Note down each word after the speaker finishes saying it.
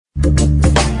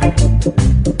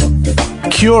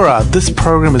Kia ora, this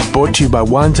program is brought to you by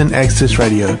Wellington Access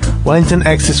Radio. Wellington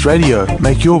Access Radio,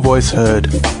 make your voice heard.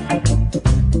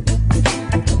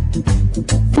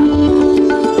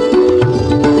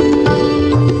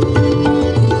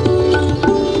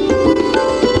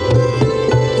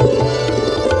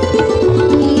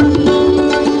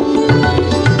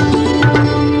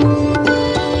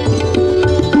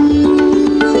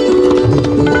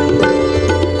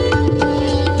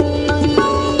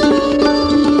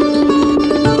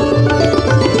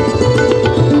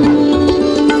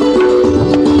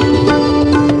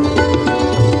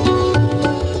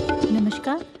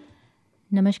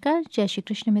 જય શ્રી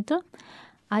કૃષ્ણ મિત્રો.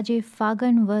 આજે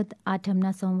ફાગણ વદ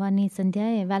આઠમના સોમવારની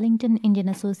સંધ્યાએ વેલિંગ્ટન ઇન્ડિયન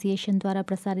એસોસિએશન દ્વારા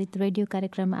પ્રસારિત રેડિયો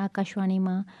કાર્યક્રમ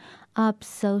આકાશવાણીમાં આપ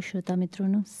સૌ શ્રોતા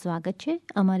મિત્રોનું સ્વાગત છે.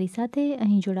 અમારી સાથે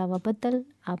અહીં જોડાવા બદલ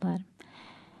આભાર.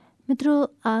 મિત્રો,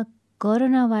 આ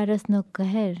કોરોના વાયરસનો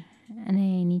કહેર અને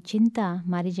એની ચિંતા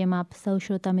મારી જેમ આપ સૌ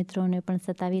શ્રોતા મિત્રોને પણ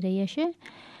સતાવી રહી હશે.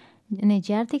 અને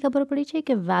જ્યારથી ખબર પડી છે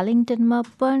કે વેલિંગ્ટનમાં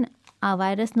પણ આ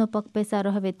વાયરસનો પગપેસારો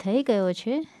હવે થઈ ગયો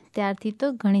છે, ત્યારથી તો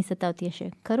ઘણી સતાવતી હશે,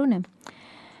 ખરું ને?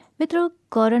 મિત્રો,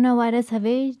 કોરોના વાયરસ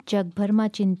હવે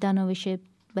જગભરમાં ચિંતાનો વિષય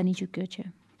બની ચૂક્યો છે.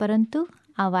 પરંતુ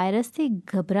આ વાયરસથી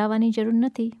ગભરાવાની જરૂર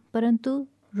નથી, પરંતુ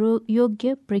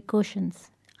યોગ્ય પ્રિકોશન્સ,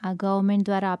 આ ગવર્મેન્ટ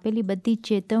દ્વારા આપેલી બધી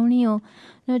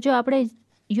ચેતવણીઓનો જો આપણે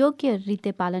યોગ્ય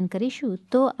રીતે પાલન કરીશું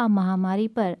તો આ મહામારી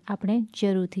પર આપણે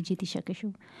જરૂરથી જીતી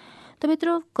શકીશું. તો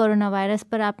મિત્રો, કોરોના વાયરસ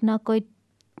પર આપના કોઈ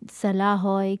સલાહ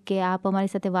હોય કે આપ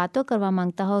અમારી સાથે વાતો કરવા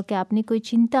માંગતા હો કે આપની કોઈ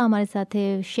ચિંતા અમારી સાથે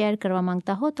શેર કરવા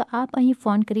માંગતા હો તો આપ અહીં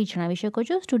ફોન કરી જણાવી શકો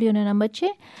છો. સ્ટુડિયોનો નંબર છે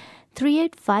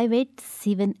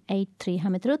 3858-783.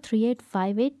 હા મિત્રો,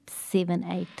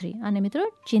 3858-783. અને મિત્રો,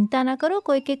 ચિંતા ના કરો.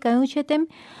 કોઈકે કહ્યું છે તેમ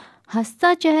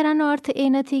હસતા ચહેરાનો અર્થ એ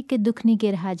નથી કે દુઃખની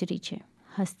ગેરહાજરી છે.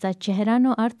 હસતા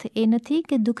ચહેરાનો અર્થ એ નથી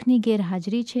કે દુઃખની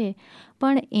ગેરહાજરી છે,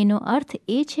 પણ એનો અર્થ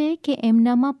એ છે કે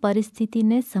એમનામાં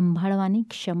પરિસ્થિતિને સંભાળવાની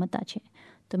ક્ષમતા છે.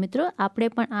 તો મિત્રો, આપણે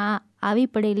પણ આવી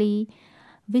પડેલી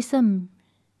વિષમ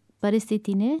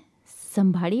પરિસ્થિતિને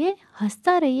સંભાળીએ,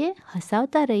 હસતા રહીએ,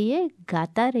 હસાવતા રહીએ,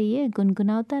 ગાતા રહીએ,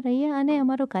 ગુનગુનાવતા રહીએ અને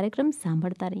અમારો કાર્યક્રમ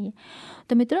સાંભળતા રહીએ.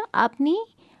 તો મિત્રો, આપની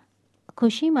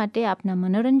ખુશી માટે, આપના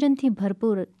મનોરંજનથી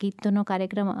ભરપૂર ગીતોનો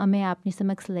કાર્યક્રમ અમે આપની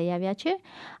સમક્ષ લઈ આવ્યા છે.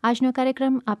 આજનો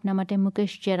કાર્યક્રમ આપના માટે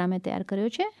મુકેશ જયરામે તૈયાર કર્યો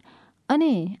છે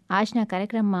અને આજના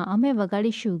કાર્યક્રમમાં અમે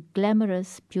વગાડીશું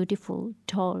glamorous, beautiful,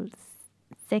 toll,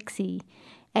 sexy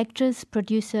actress,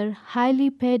 producer,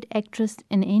 highly pad actress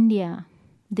in India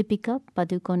Deepika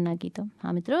પાદુકોણના ગીતો.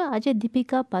 હા મિત્રો, આજે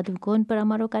દીપિકા પાદુકોણ પર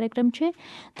અમારો કાર્યક્રમ છે,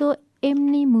 તો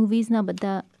એમની મૂવીઝના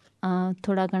બધા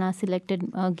થોડા ઘણા સિલેક્ટેડ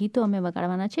ગીતો અમે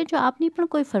વગાડવાના છે. જો આપની પણ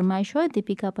કોઈ ફરમાઈશ હોય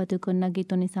દીપિકા પાદુકોણના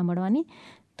ગીતોની સાંભળવાની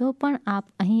તો પણ આપ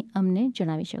અહીં અમને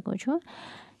જણાવી શકો છો.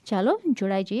 ચાલો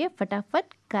જોડાઈ જઈએ ફટાફટ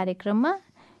કાર્યક્રમમાં.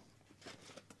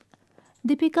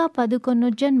 દીપિકા પાદુકોણનો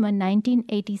જન્મ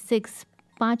 1986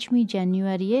 5મી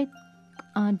જાન્યુઆરીએ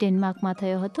ડેનમાર્કમાં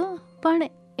થયો હતો, પણ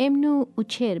એમનું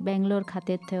ઉછેર બેંગ્લોર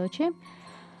ખાતે જ થયો છે.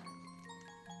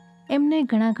 એમને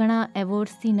ઘણા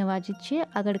એવોર્ડ્સથી નવાજિત છે.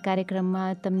 આગળ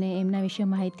કાર્યક્રમમાં તમને એમના વિશે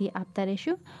માહિતી આપતા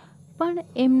રહીશું. પણ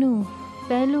એમનું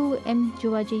પહેલું એમ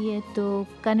જોવા જઈએ તો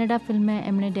કન્નડા ફિલ્મે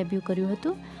એમણે ડેબ્યુ કર્યું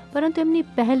હતું, પરંતુ એમની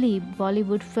પહેલી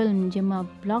બોલિવૂડ ફિલ્મ, જેમાં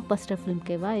બ્લોકબસ્ટર ફિલ્મ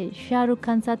કહેવાય, શાહરૂખ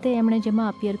ખાન સાથે એમણે જેમાં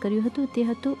અપિયર કર્યું હતું તે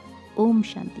હતું ઓમ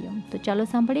શાંતિ ઓમ. તો ચાલો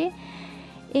સાંભળીએ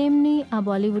એમની આ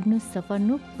બોલિવૂડનું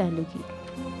સફરનું પહેલું ગીત.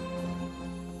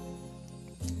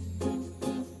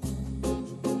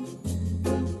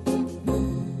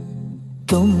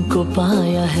 तुमको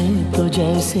पाया है तो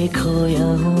जैसे खोया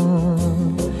हूँ,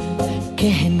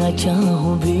 कहना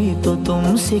चाहूँ भी तो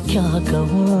तुमसे क्या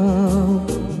कहूँ.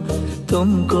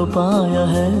 तुमको पाया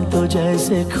है तो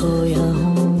जैसे खोया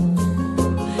हूँ,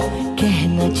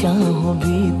 कहना चाहूँ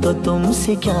भी तो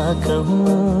तुमसे क्या कहूँ.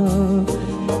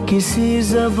 किसी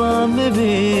ज़बान में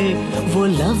भी वो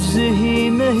लफ्ज़ ही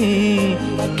नहीं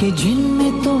कि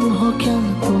जिनमें तुम हो क्या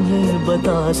तुम्हें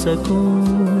बता सकूं.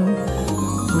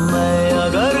 मैं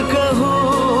अगर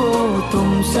कहूँ तुम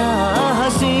सा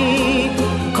हंसी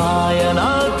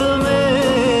कायनात में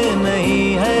नहीं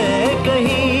है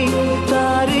कहीं,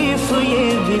 तारीफ ये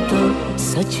भी तो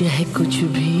सच है कुछ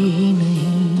भी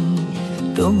नहीं.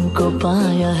 तुमको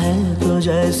पाया है तो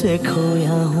जैसे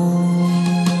खोया हूँ.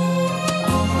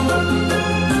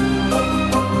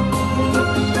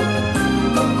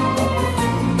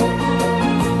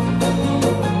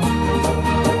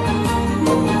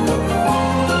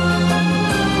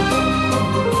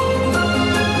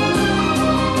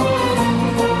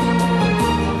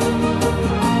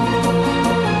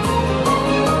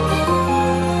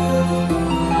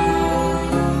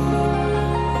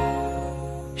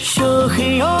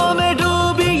 शोखियों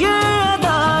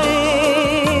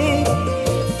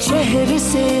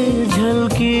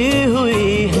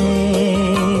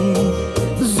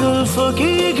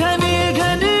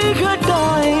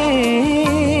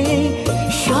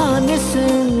से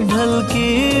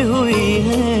ढलकी हुई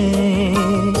है,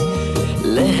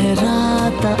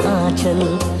 लहराता आंचल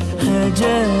है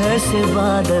जैसे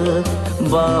बादल,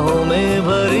 बाहों में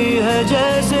भरी है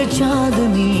जैसे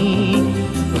चांदनी,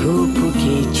 रूप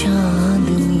की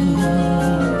चांदनी।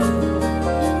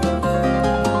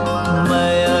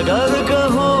 मैं अगर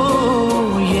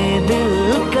कहूँ ये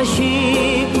दिलकशी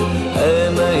है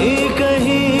नहीं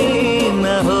कहीं न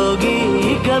होगी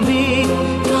कभी,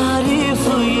 तारीफ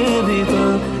ये भी तो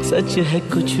सच है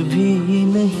कुछ भी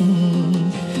नहीं,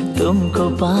 तुमको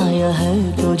पाया है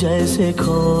तो जैसे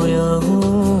खोया हूँ।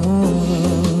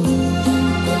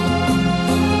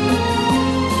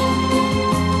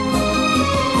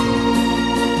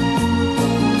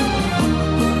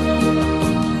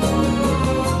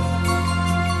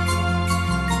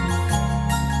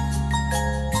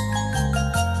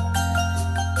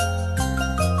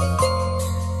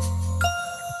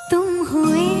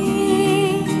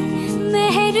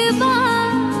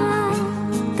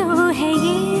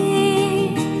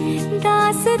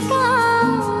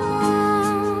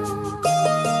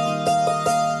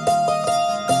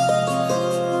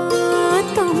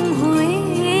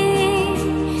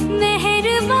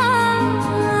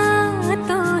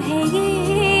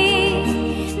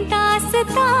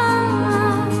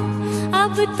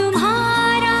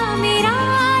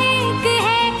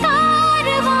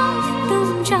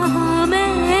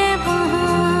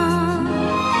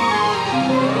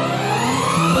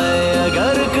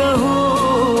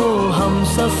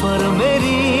 सफर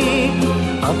मेरी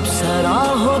अप्सरा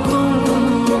हो तुम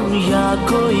या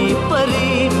कोई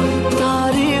परी,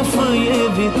 तारीफ ये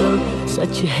भी तो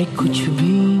सच है कुछ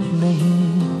भी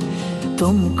नहीं,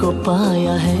 तुमको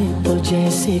पाया है तो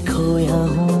जैसे खोया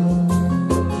हूँ।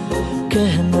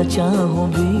 कहना चाहूँ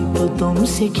भी तो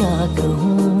तुमसे क्या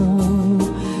कहूँ,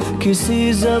 किसी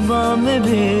ज़बान में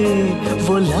भी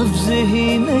वो लफ्ज़ ही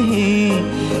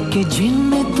नहीं कि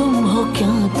जिनमें तुम हो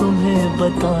क्या तुम्हें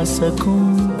बता सकूं।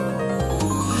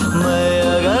 मैं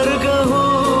अगर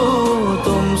कहूँ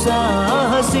तुम सा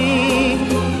हंसी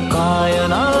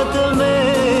कायनात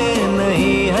में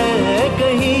नहीं है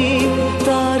कहीं,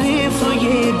 तारीफ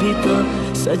ये भी तो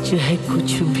सच है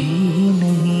कुछ भी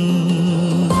नहीं।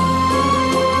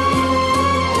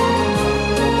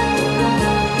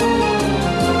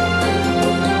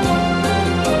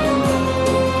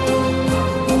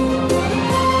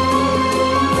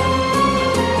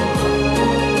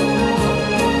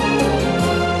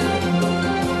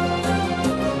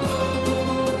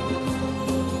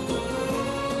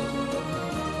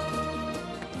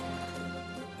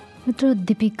 મિત્રો,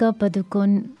 દીપિકા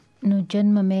પદુકોણનો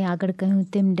જન્મ મેં આગળ કહ્યું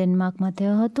તેમ ડેનમાર્કમાં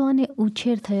થયો હતો અને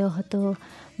ઉછેર થયો હતો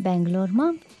બેંગ્લોરમાં.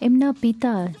 એમના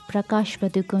પિતા પ્રકાશ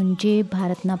પદુકોણ જે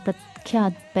ભારતના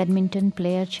પ્રખ્યાત બેડમિન્ટન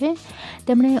પ્લેયર છે,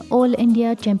 તેમણે ઓલ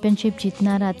ઇન્ડિયા ચેમ્પિયનશિપ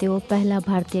જીતનારા તેઓ પહેલા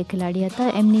ભારતીય ખેલાડી હતા.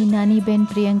 એમની નાની બહેન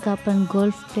પ્રિયંકા પણ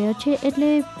ગોલ્ફ પ્લેયર છે,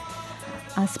 એટલે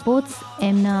આ સ્પોર્ટ્સ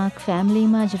એમના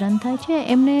ફેમિલીમાં જ રન થાય છે.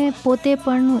 એમને પોતે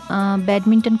પણ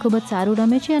બેડમિન્ટન ખૂબ જ સારું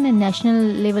રમે છે અને નેશનલ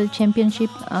લેવલ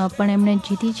ચેમ્પિયનશિપ પણ એમણે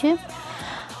જીતી છે.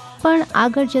 પણ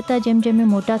આગળ જતાં જેમ જેમ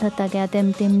મોટા થતા ગયા તેમ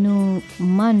તેમનું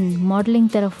મન મોડલિંગ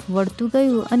તરફ વળતું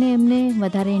ગયું અને એમને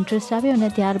વધારે ઇન્ટરેસ્ટ આવ્યો અને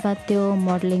ત્યારબાદ તેઓ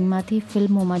મોડલિંગમાંથી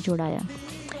ફિલ્મોમાં જોડાયા.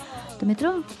 તો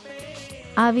મિત્રો,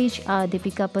 આવી જ આ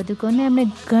દીપિકા પદુકોણને એમણે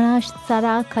ઘણા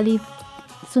સારા, ખાલી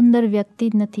સુંદર વ્યક્તિ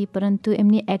જ નથી પરંતુ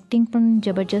એમની એક્ટિંગ પણ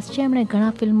જબરજસ્ત છે. એમણે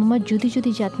ઘણા ફિલ્મોમાં જુદી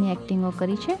જુદી જાતની એક્ટિંગો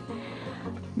કરી છે,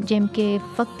 જેમ કે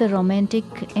ફક્ત રોમેન્ટિક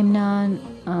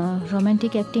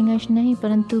એક્ટિંગ જ નહીં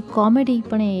પરંતુ કોમેડી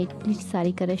પણ એ એટલી જ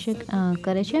સારી કરે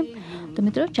છે. તો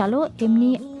મિત્રો, ચાલો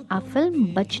એમની આ ફિલ્મ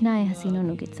બચના એ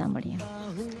હસીનોનું ગીત સાંભળીએ.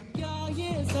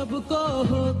 सबको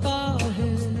होता है,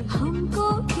 हमको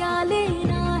क्या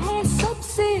लेना है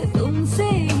सबसे, तुमसे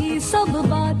ही सब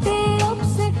बातें अब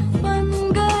से बन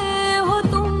गए हो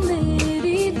तुम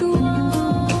मेरी दुआ.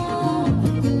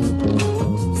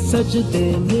 सजदे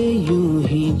में यूं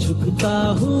ही झुकता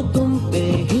हूँ, तुम पे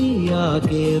ही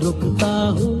आगे रुकता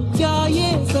हूँ. क्या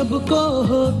ये सबको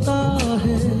होता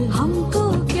है, हमको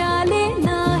क्या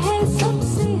लेना है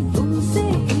सबसे, तुमसे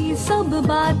ही सब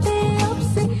बातें अब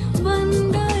से बन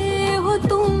गए हो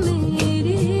तुम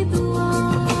मेरी दुआ.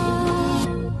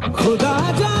 खुदा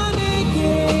जाने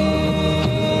के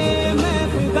मैं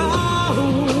फिदा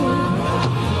हूँ,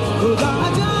 खुदा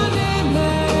जाने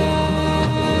मैं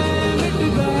मिट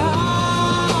गया,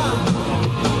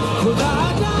 खुदा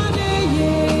जाने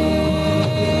ये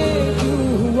क्यों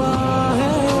हुआ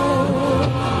है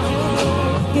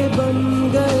कि बन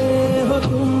गए हो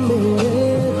तुम मेरे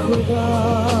खुदा.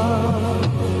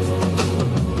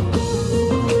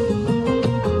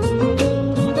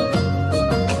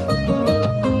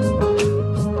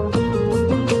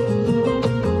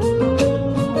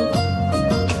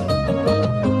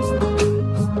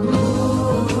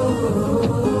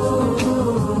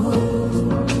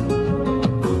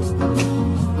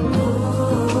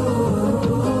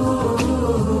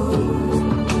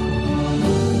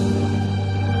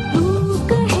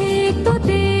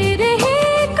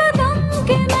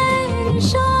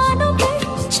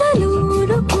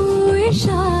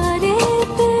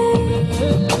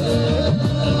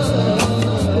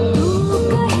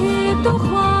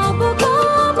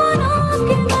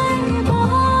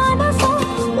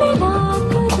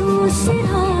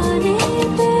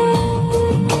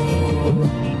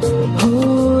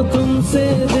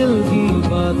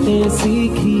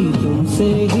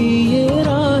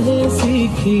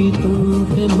 देखी तुम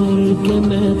पे मर के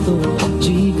मैं तो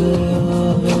जी गया।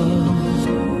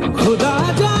 खुदा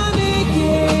जाने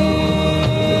के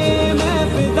मैं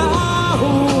फिदा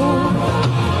हूँ,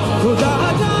 खुदा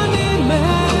जाने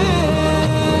मैं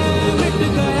मिट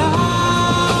गया।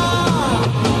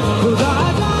 खुदा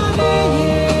जाने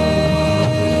ये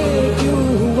क्यों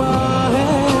हुआ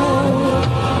है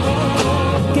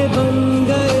कि बन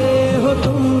गए हो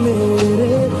तुम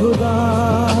मेरे खुदा।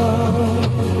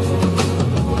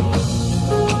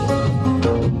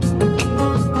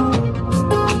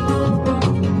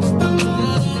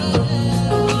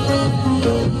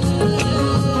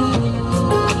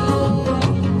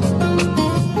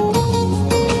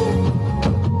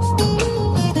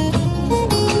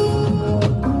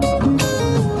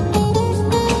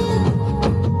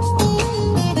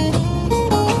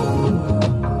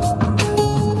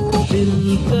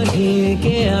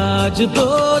 आज तो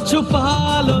छुपा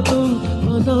लो तुम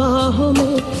पनाहों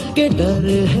में कि डर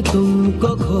है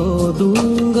तुमको खो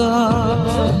दूंगा।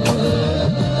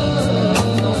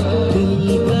 दिल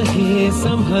कहे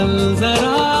संभल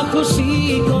जरा खुशी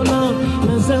को ना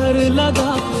नजर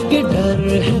लगा कि डर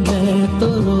है मैं तो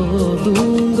रो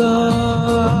दूंगा।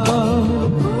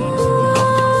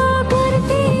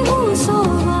 करती हूँ सो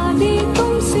वादे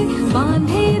तुमसे,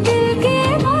 बांधे दिल के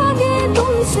धागे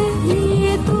तुमसे,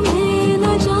 लिए तुम्हें न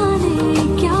जाने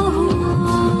क्या हुआ।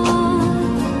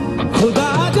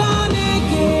 खुदा जाने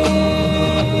के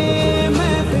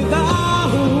मैं फिदा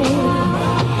हूँ,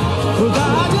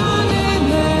 खुदा जाने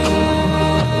मैं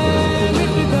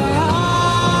मिट गया।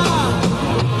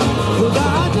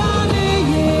 खुदा जाने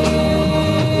ये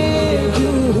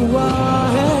क्यों हुआ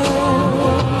है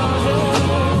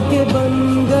कि बन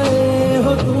गए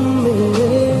हो तुम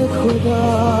मेरे खुदा।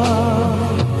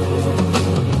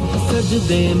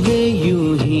 सजदे में यूं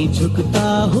ही झुकता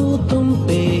हूँ, तुम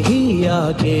पे ही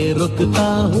आके रुकता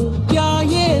हूँ। क्या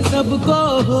ये सबको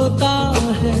होता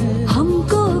है?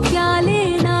 हमको क्या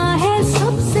लेना है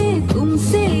सबसे,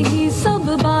 तुमसे ही सब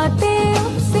बातें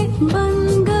अब से, बन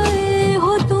गए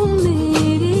हो तुम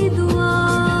मेरी दुआ।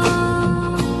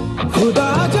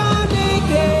 खुदा जाने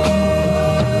के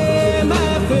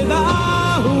मैं फिदा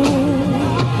हूँ,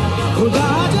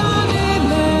 खुदा जाने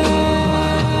मैं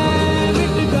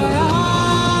मिट गया।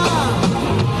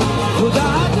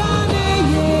 खुदा जाने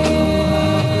ये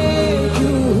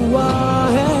क्यों हुआ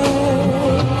है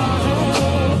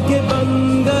कि बन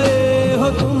गए हो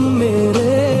तुम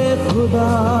मेरे खुदा।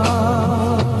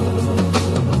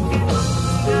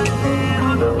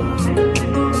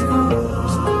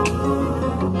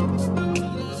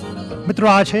 મિત્રો,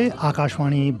 આ છે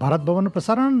આકાશવાણી ભારત ભવન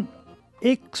પ્રસારણ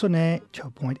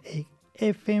 106.1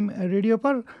 FM રેડિયો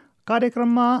પર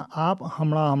કાર્યક્રમમાં આપ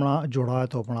હમણાં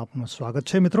જોડાયા તો પણ આપનું સ્વાગત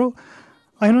છે મિત્રો.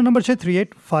 અહીંનો નંબર છે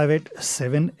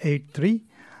 3858-783.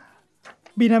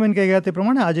 બીનાબેન કહી ગયા તે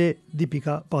પ્રમાણે આજે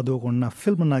દીપિકા પાદુકોણના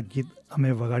ફિલ્મના ગીત અમે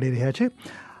વગાડી રહ્યા છે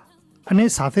અને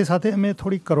સાથે સાથે અમે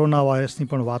થોડી કોરોના વાયરસની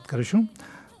પણ વાત કરીશું.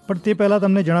 પણ તે પહેલાં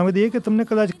તમને જણાવી દઈએ કે તમને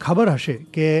કદાચ ખબર હશે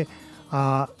કે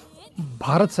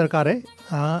ભારત સરકારે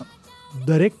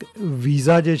દરેક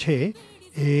વિઝા જે છે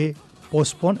એ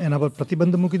પોસ્ટપોન, એના પર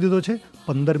પ્રતિબંધ મૂકી દીધો છે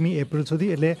 15મી એપ્રિલ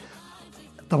સુધી. એટલે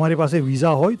તમારી પાસે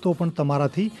વિઝા હોય તો પણ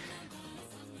તમારાથી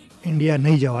ઇન્ડિયા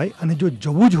નહીં જવાય અને જો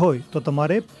જવું જ હોય તો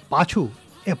તમારે પાછું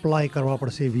એપ્લાય કરવા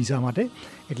પડશે વિઝા માટે.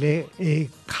 એટલે એ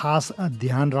ખાસ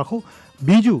ધ્યાન રાખો.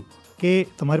 બીજું કે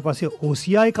તમારી પાસે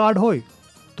OCI કાર્ડ હોય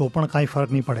તો પણ કાંઈ ફરક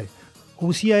નહીં પડે.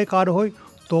 OCI કાર્ડ હોય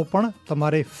તો પણ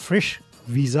તમારે ફ્રેશ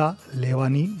વિઝા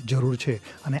લેવાની જરૂર છે.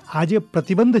 અને આ જે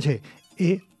પ્રતિબંધ છે એ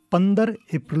 15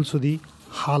 એપ્રિલ સુધી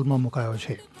હાલમાં મુકાયો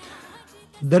છે.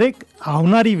 દરેક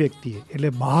આવનારી વ્યક્તિએ, એટલે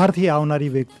બહારથી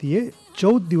આવનારી વ્યક્તિએ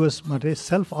 14 દિવસ માટે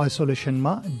સેલ્ફ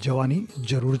આઇસોલેશનમાં જવાની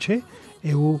જરૂર છે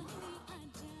એવું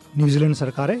ન્યૂઝીલેન્ડ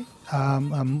સરકારે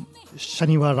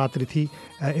શનિવાર રાત્રિથી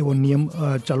એવો નિયમ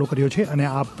ચાલુ કર્યો છે. અને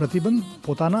આ પ્રતિબંધ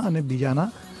પોતાના અને બીજાના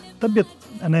તબિયત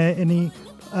અને એની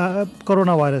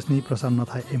કોરોના વાયરસની પ્રસાર ન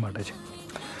થાય એ માટે છે.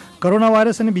 કોરોના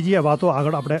વાયરસ અને બીજી વાતો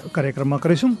આગળ આપણે કાર્યક્રમમાં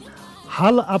કરીશું.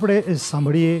 હાલ આપણે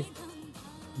સાંભળીએ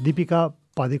દીપિકા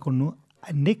પાદુકોણનું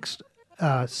નેક્સ્ટ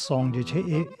સોંગ જે છે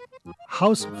એ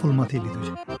હાઉસફુલમાંથી લીધું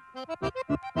છે.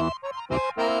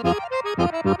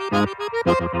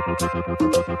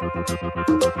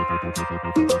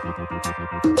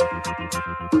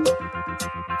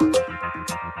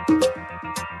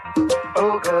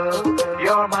 Oh girl,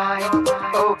 you're mine.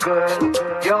 Oh girl,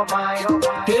 you're mine.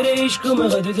 तेरे इश्क में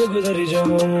हद से गुजर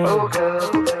जाऊं. Oh girl,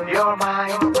 you're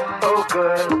mine. Oh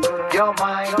girl, you're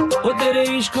mine. ओ तेरे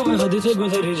इश्क में हद से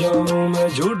गुजर जाऊं. मैं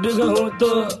झूठ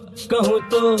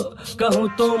कहूँ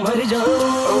तो मर जाऊं.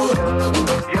 Oh girl,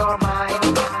 you're mine.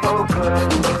 Oh girl,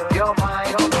 you're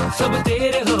mine. सब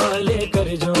तेरे हवाले कर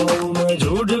जाऊं, मैं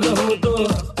झूठ कहूं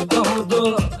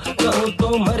तो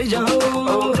मर जाऊं।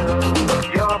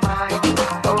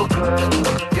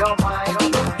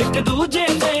 एक दूजे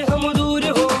से हम दूर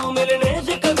हो, मिलने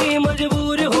से कभी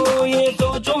मजबूर हो, ये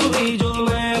सोचूं भी जो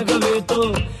मैं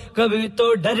कभी तो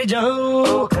डर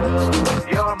जाऊं।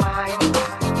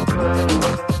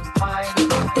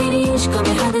 तेरी इश्क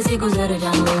में हद से गुजर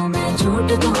जाऊं, मैं झूठ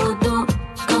कहूं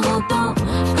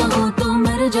तो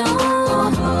मर जाऊं। Oh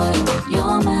boy,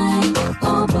 you're mine.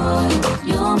 Oh boy,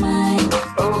 you're mine.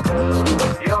 Oh girl,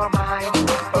 you're mine.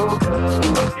 Oh girl,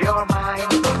 you're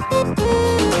mine.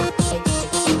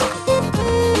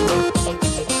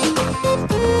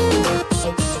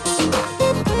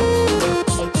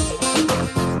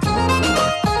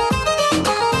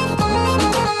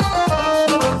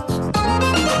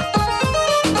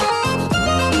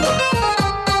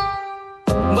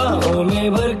 बाहों में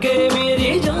भर के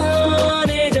मेरी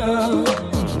जाने जान,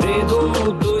 दे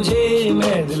दूं तुझे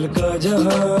मैं दिल का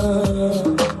जहां।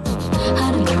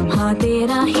 हर लम्हा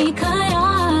तेरा ही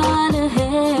ख्याल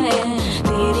है,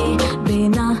 तेरे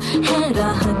बिना है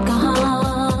राहत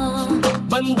कहाँ।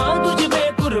 बंदा तुझ पे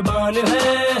कुर्बान है,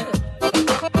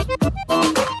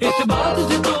 इस बात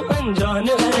से तो अनजान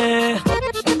है।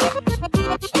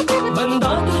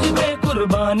 बंदा तुझ पे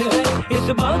कुर्बान है, इस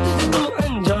बात से तो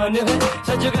अनजान है।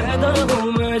 सच कहता हूँ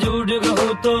मैं, झूठ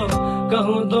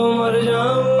कहूँ तो मर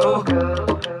जाऊं। Oh girl,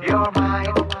 you're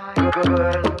mine. Girl,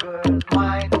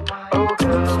 mine. Oh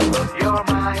girl, you're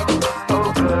mine. Oh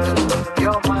girl,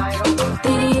 you're mine.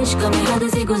 तेरी इश्क में हद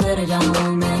से गुजर जाऊं,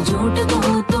 मैं झूठ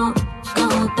कहूँ तो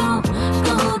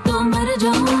मर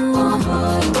जाऊं। Oh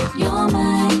boy, you're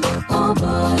mine. Oh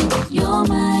boy, you're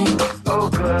mine. Oh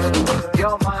girl,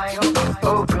 you're mine.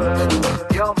 Oh girl,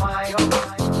 you're mine.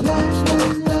 La la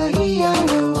la ya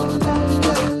yo, la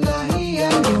la la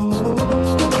ya yo.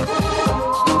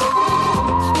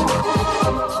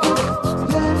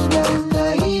 La la la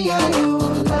ya yo,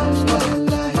 la la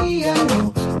la ya yo.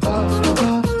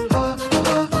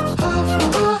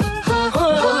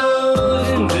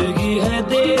 जिंदगी है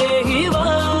तेरे ही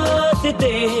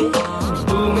वास्ते,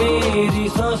 तू मेरी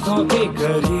सांसों के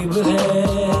करीब है।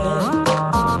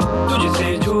 तुझसे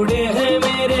जुड़े हैं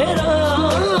मेरे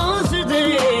रास्ते,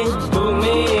 तू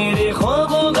मेरे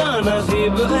ख्वाबों का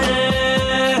नसीब है।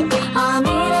 आ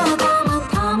मेरा दामन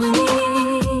थाम ले,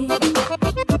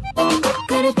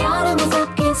 कर प्यार में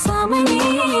सबके सामने।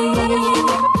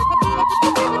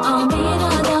 आ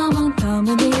मेरा दामन थाम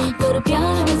ले, कर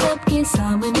प्यार में सबके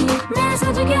सामने। मैं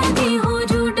सच कहती हूँ,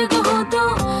 झूठ कहूँ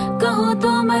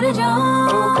तो मर जाऊं।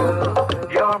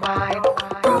 You're mine.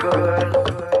 Girl,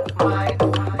 mine.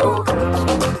 Oh girl,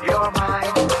 you're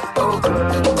mine. Oh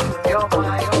girl, you're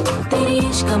mine. तेरी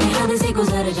इश्क में हद से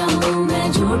गुजर जाऊं, मैं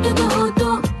झूठ कहूँ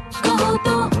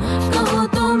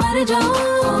तो मर जाऊं।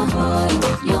 Oh boy,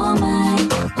 you're mine.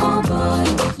 Oh boy,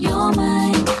 you're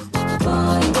mine.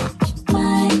 Boy,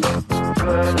 mine.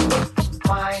 Girl,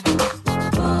 mine.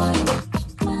 Boy,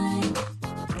 mine.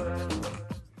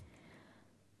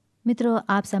 મિત્રો,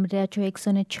 આપ સાંભળી રહ્યા છો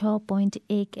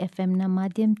 106.1 એફએમના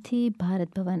માધ્યમથી ભારત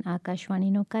ભવન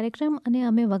આકાશવાણીનો કાર્યક્રમ, અને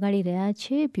અમે વગાડી રહ્યા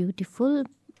છીએ બ્યુટીફુલ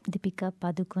દીપિકા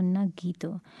પાદુકોણના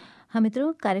ગીતો. હા મિત્રો,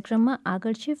 કાર્યક્રમમાં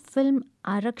આગળ છે ફિલ્મ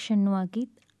આરક્ષણનું આ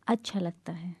ગીત અચ્છા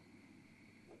લગતા હૈ.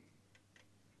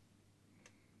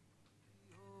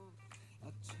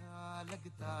 अच्छा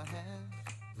लगता है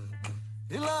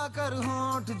हिलाकर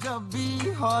होंठ जब भी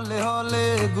हौले हौले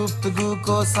गुफ्तगू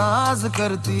को साज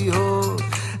करती हो,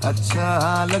 अच्छा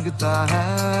लगता है।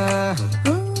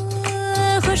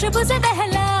 खुशबू से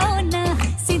बहलाओ ना,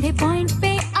 सीधे पॉइंट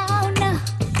पे आओ ना,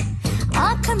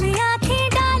 आँख में आँखें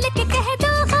डाल के कह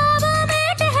दो, ख्वाबों में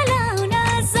टहलाओ ना,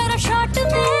 जरा शॉर्ट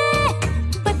में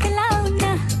बतलाओ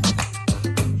ना,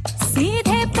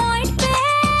 सीधे पॉइंट पे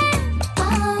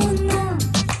आओ ना,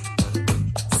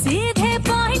 सीधे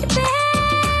पॉइंट पे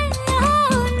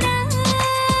आओ ना।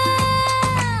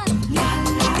 ला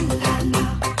ला ला ला,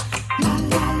 ला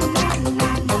ला ला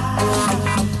ला ला,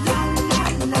 ला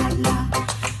ला ला ला,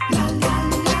 ला ला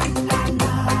ला ला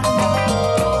ला।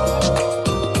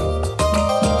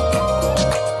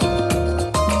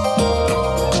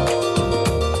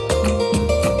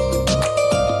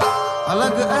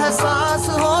 अलग एहसास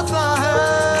होता है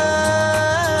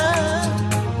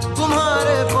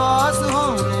तुम्हारे पास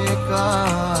होने का,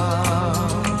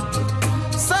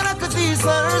 सरकती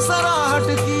सरसराहट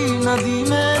की नदी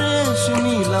में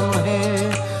रेशमी लम्हे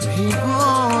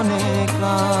भिगोने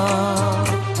का।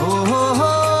 हो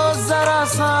जरा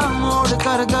सा मोड़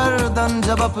कर गर्दन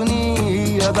जब अपनी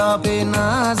अदा पे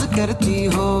नाज करती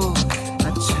हो,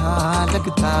 अच्छा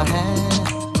लगता है।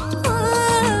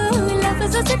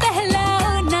 लफ्ज़ों से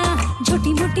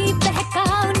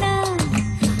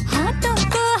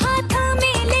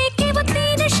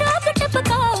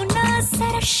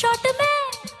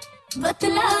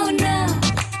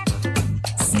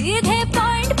सीधे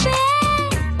पॉइंट पे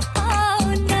आओ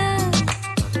ना,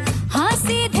 हाँ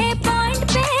सीधे पॉइंट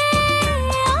पे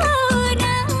आओ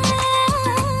ना।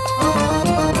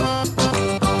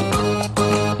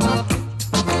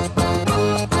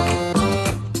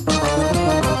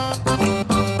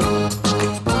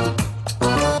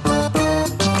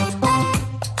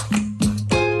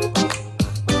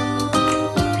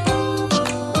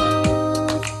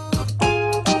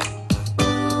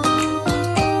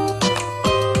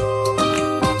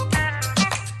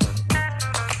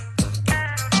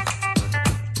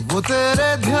 वो तेरे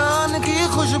ध्यान की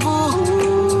खुशबू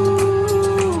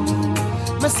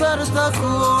मैं सर तक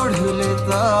ओढ़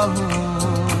लेता हूँ,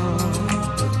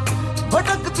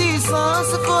 भटकती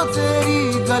सांस को तेरी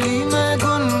गली में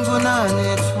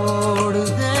गुनगुनाने छोड़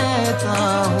देता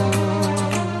हूँ।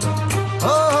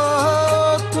 ओ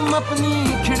तुम अपनी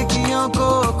खिड़कियों को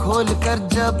खोल कर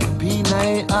जब भी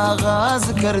नए आगाज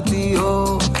करती हो,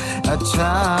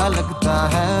 अच्छा लगता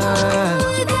है।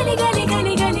 गली गली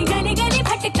गली गली गली गली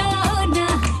भटकाओ ना,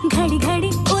 घड़ी घड़ी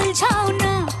उलझाओ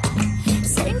ना,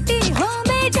 सेंटी हो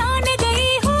मैं जान गई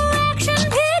हूँ, एक्शन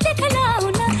भी दिखलाओ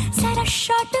ना, सारा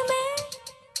शॉट में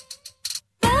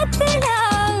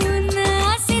बतलाओ ना,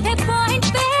 सीधे पॉइंट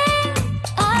पे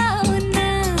आओ ना,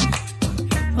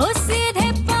 ओ सीधे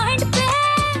पॉइंट पे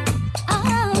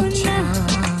आओ ना,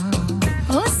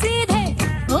 ओ सीधे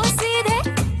ओ सीधे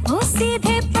ओ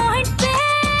सीधे पॉइंट पे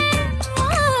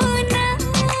आओ ना।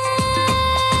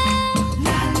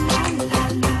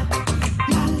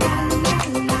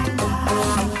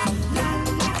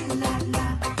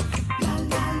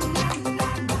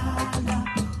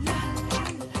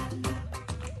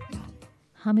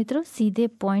 હા મિત્રો, સીધે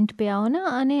પોઈન્ટ પે આવો ને.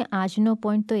 અને આજનો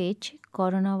પોઈન્ટ તો એ જ છે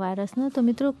કોરોના વાયરસનો. તો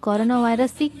મિત્રો, કોરોના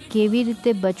વાયરસથી કેવી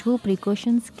રીતે બચવું,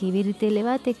 પ્રિકોશન્સ કેવી રીતે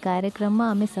લેવા, તે કાર્યક્રમમાં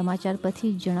અમે સમાચાર પછી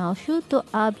જણાવશું. તો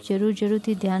આપ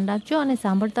જરૂરથી ધ્યાન રાખજો અને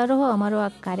સાંભળતા રહો અમારો આ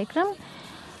કાર્યક્રમ.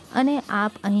 અને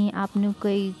આપ અહીં આપનું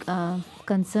કંઈ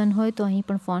કન્સર્ન હોય તો અહીં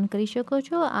પણ ફોન કરી શકો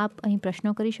છો. આપ અહીં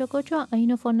પ્રશ્નો કરી શકો છો.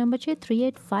 અહીંનો ફોન નંબર છે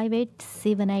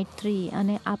 38588783.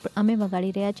 અને અમે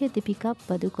વગાડી રહ્યા છીએ દીપિકા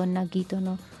પદુકોણના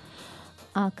ગીતોનો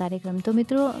આ કાર્યક્રમ. તો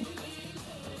મિત્રો,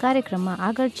 કાર્યક્રમમાં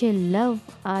આગળ છે લવ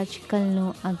આજકલનું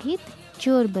આ ગીત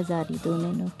ચોર બજારી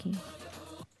દોનેનો કી.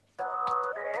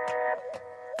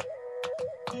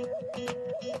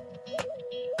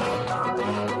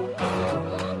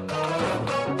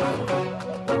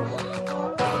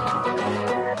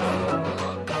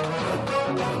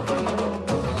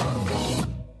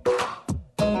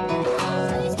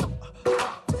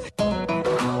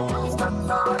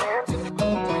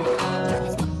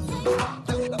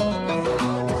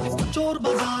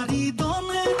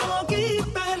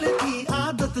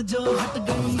 जो हट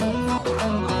गई,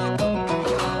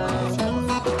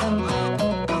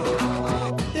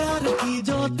 प्यार की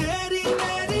जो तेरी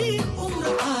मेरी उम्र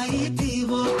आई थी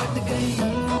वो कट गई।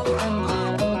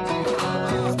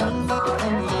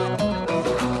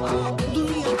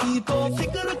 दुनिया की तो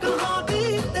फिक्र कहाँ थी,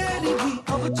 तेरी भी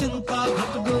अब चिंता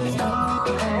घट गई।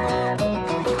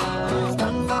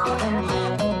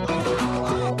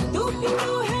 तू भी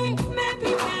तू है, मैं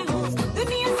भी मैं हूँ,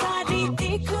 दुनिया सारी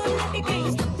देखो लट गई।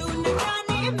 तू न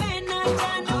जाने मैं न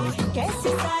जानू, कैसे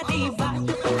सारी बात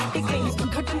पलट गई।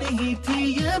 घटनी ही थी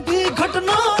ये भी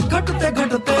घटना, घटते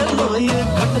घटते लो ये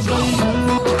घट गई।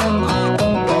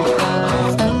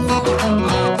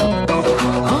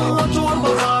 हाँ, चोर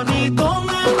बजारी तो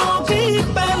मैनों की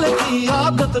पहले की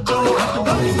आदत जो हट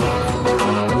गई।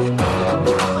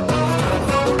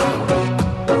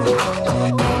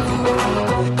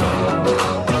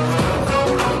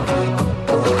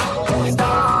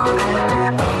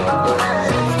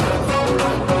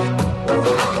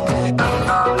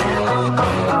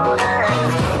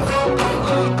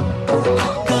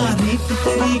 तारीफ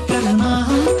तेरी करना,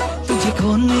 तुझे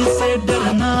खोने से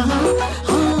डरना,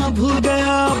 हाँ भूल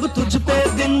गया अब तुझ पे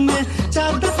दिन में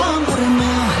 4 दफा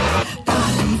मरना।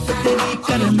 तारीफ तेरी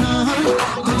करना,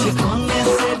 तुझे खोने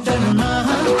से डरना,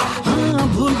 हाँ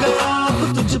भूल गया अब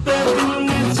तुझ पे दिन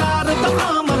में 4 दफा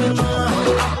मरना।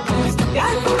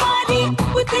 प्यार तुम्हारी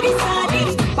उतरी सारी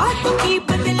बातों की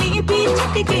बदली भी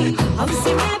छट गई।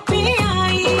 हमसे मैं पे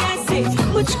आई ऐसे,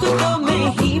 मुझको तो मैं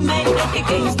डट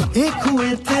गई। एक हुए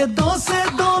थे 2 से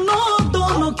दोनों,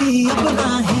 दोनों की अब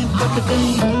राहें बट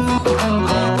गई।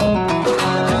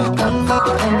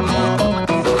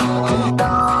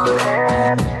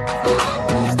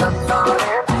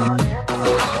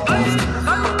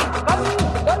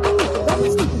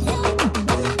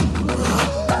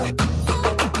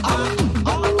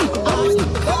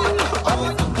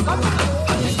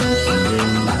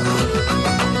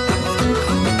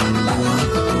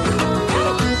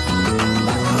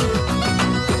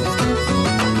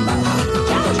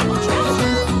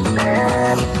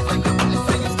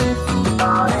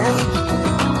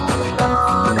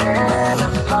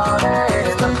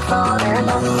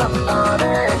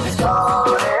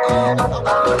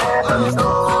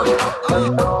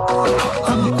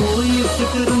 अब कोई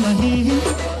फिक्र नहीं,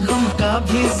 गम का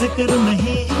भी जिक्र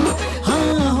नहीं।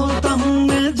 हाँ होता हूँ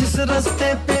मैं जिस रास्ते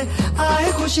पे आए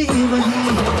खुशी वही।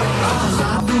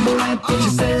 आजाद हूँ मैं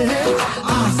तुझसे,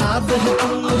 आजाद है तू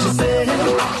मुझसे।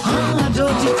 हाँ जो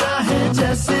जी चाहे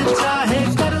जैसे चाहे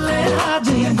कर ले आज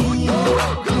यही।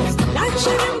 लाज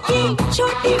शर्म की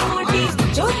छोटी मोटी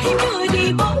जो थी डोरी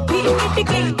वो भी कट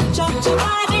गई। चौक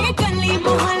चौबारे गली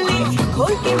मोहल्ले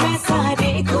खोल के मैं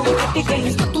सारे घूम कट गई।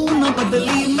 तू न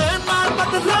बदली मैं ना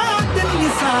बदला, दिल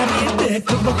सारी देख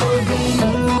बदल गई।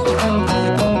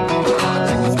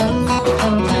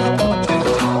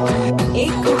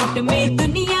 एक घूंट में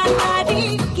दुनिया सारी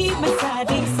की मैं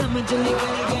सारी समझ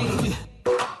निकल गई।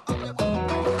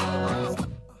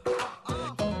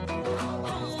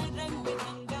 रंग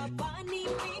बिरंगा पानी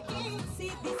पी के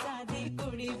सीधी सादी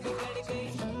कुड़ी बिगड़ गई।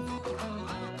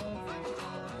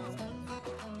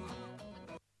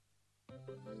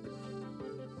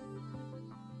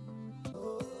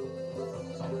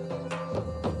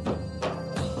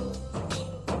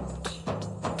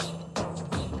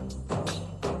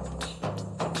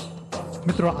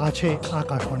 મિત્રો આ છે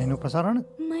આકાશવાણીનું પ્રસારણ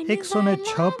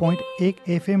 106.1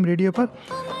 FM રેડિયો પર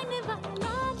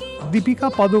દીપિકા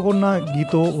પાદુકોણના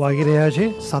ગીતો વાગી રહ્યા છે.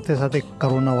 સાથે સાથે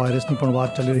કોરોના વાયરસની પણ વાત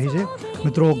ચાલી રહી છે.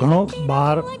 મિત્રો ઘણો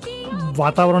બહાર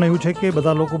વાતાવરણ એવું છે કે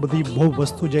બધા લોકો બધી બહુ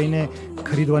વસ્તુ જઈને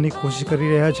ખરીદવાની કોશિશ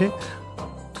કરી રહ્યા છે,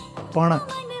 પણ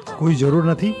કોઈ જરૂર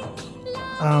નથી,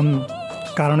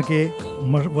 કારણ કે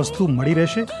વસ્તુ મળી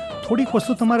રહેશે. થોડીક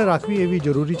વસ્તુ તમારે રાખવી એવી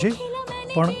જરૂરી છે,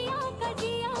 પણ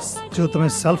જો તમે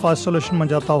સેલ્ફ આઇસોલેશનમાં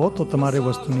જતા હો તો તમારે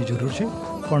વસ્તુની જરૂર છે,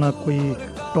 પણ કોઈ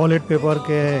ટોયલેટ પેપર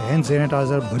કે હેન્ડ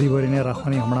સેનિટાઈઝર ભરીને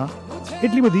રાખવાની હમણાં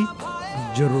એટલી બધી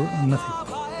જરૂર નથી.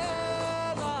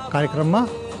 કાર્યક્રમમાં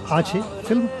આ છે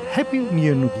ફિલ્મ હેપી ન્યૂ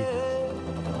યરનું ગીત.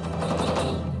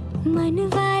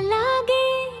 मनवा लागे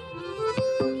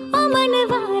ओ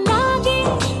मनवा लागे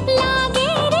लागे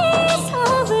रे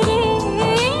सावरे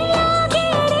लागे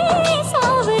रे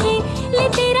सावरे ले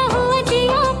तेरा हुआ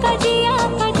जिया का जिया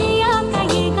का जिया का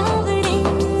ये गाँव रे.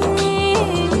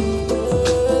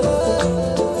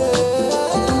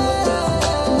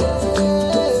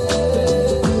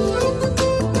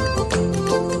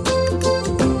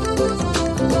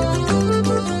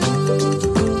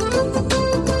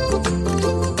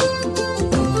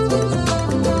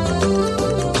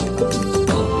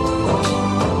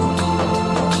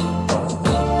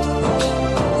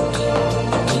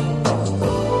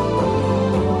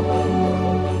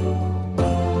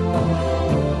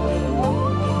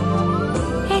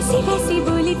 ऐसी वैसी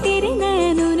बोली तेरे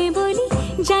नयनों ने बोली,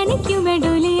 जाने क्यों मैं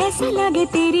डोली ऐसा लगे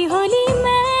तेरी होली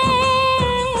में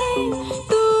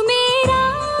तू मेरा.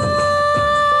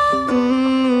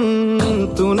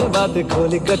 तूने बातें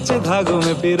खोली कच्चे धागों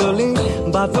में पिरोली,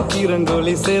 बातों की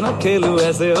रंगोली से न खेलूं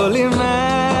ऐसे होली मैं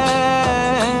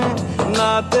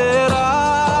ना तेरा.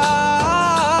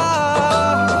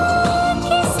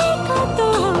 किसी का तो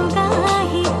होगा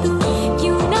ही तू,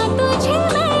 क्यों ना तुझे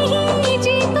मैं ही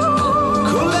जीतूं.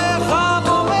 खुले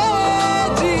ख्वाबों में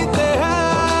जीते हैं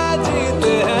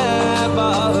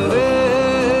बावरे.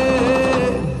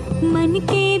 मन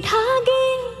के धागे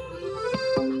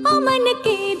ओ मन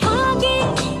के धागे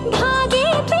धागे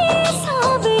पे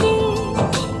सावरे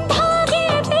धागे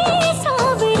पे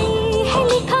सावरे है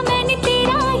लिखा मैंने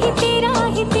तेरा ही तेरा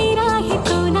ही तेरा ही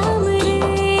तो नाम रे.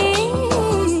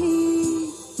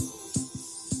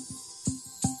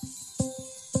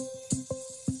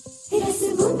 रस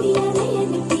बूंदिया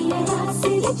नयन पिया रास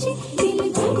रचे दिल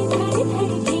धड़ धड़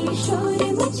धड़ के शोर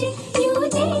मचे यूं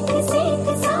देख सेक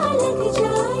सा लग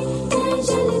जाए मैं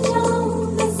जल जाऊं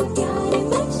बस प्यार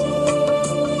बचे.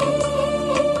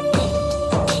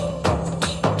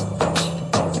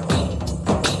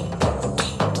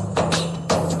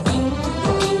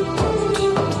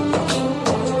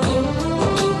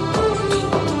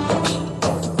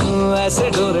 ऐसे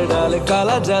डोरे डाले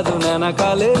काला जादू नैना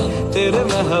काले, तेरे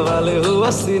में हवाले हुआ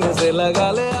सीने से लगा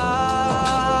ले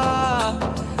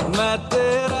मैं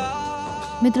तेरा.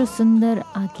 મિત્રો, સુંદર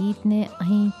આ ગીતને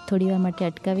અહીં થોડી વાર માટે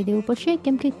અટકાવી દેવું પડશે,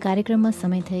 કેમ કે કાર્યક્રમમાં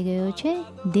સમય થઈ ગયો છે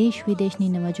દેશ વિદેશની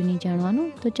નવાજૂની જાણવાનું.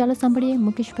 તો ચાલો સાંભળીએ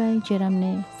મુકેશભાઈ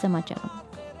જયરામને સમાચારો.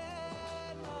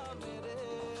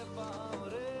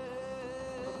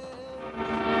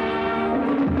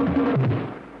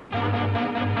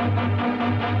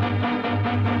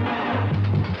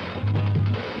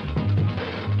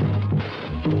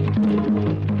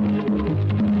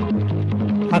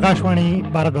 આકાશવાણી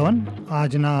ભારત ભવન.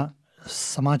 આજના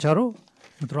સમાચારો.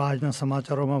 મિત્રો, આજના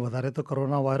સમાચારોમાં વધારે તો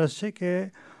કોરોના વાયરસ છે કે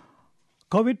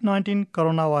કોવિડ-19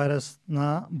 કોરોના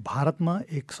વાયરસના ભારતમાં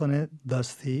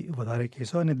 110થી વધારે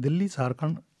કેસો અને દિલ્હી,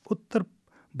 ઝારખંડ, ઉત્તર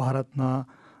ભારતના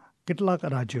કેટલાક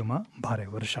રાજ્યોમાં ભારે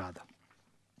વરસાદ.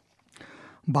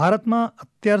 ભારતમાં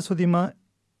અત્યાર સુધીમાં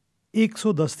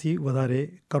 110થી વધારે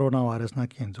કોરોના વાયરસના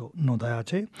કેસો નોંધાયા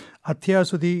છે. અત્યાર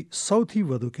સુધી સૌથી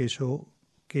વધુ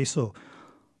કેસો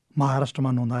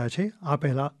મહારાષ્ટ્રમાં નોંધાયા છે. આ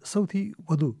પહેલાં સૌથી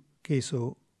વધુ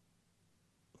કેસો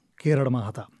કેરળમાં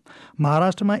હતા.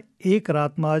 મહારાષ્ટ્રમાં એક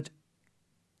રાતમાં જ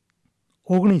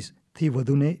 19થી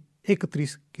વધુને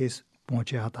 31 કેસ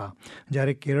પહોંચ્યા હતા,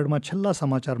 જ્યારે કેરળમાં છેલ્લા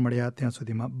સમાચાર મળ્યા ત્યાં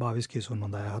સુધીમાં 22 કેસો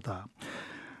નોંધાયા હતા.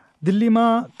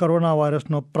 દિલ્હીમાં કોરોના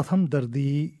વાયરસનો પ્રથમ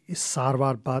દર્દી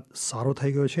સારવાર બાદ સારો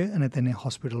થઈ ગયો છે અને તેને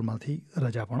હોસ્પિટલમાંથી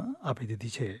રજા પણ આપી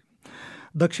દીધી છે.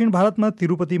 દક્ષિણ ભારતમાં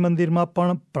તિરુપતિ મંદિરમાં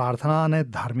પણ પ્રાર્થના અને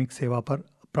ધાર્મિક સેવા પર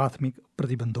પ્રાથમિક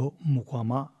પ્રતિબંધો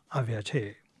મૂકવામાં આવ્યા છે.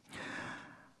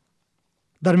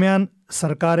 દરમિયાન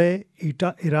સરકારે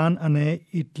ઈરાન અને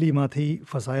ઇટલીમાંથી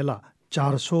ફસાયેલા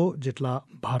 400 જેટલા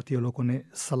ભારતીય લોકોને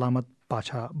સલામત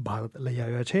પાછા ભારત લઈ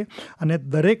આવ્યા છે અને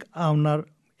દરેક આવનાર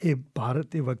એ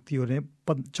ભારતીય વ્યક્તિઓને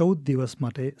 14 દિવસ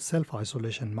માટે સેલ્ફ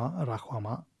આઇસોલેશનમાં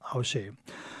રાખવામાં આવશે.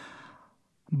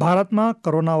 ભારતમાં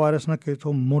કોરોના વાયરસના કેસો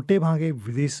મોટે ભાગે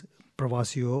વિદેશ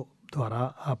પ્રવાસીઓ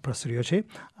દ્વારા પ્રસર્યો છે.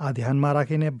 આ ધ્યાનમાં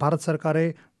રાખીને ભારત સરકારે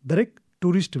દરેક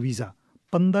ટુરિસ્ટ વિઝા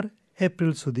 15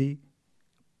 એપ્રિલ સુધી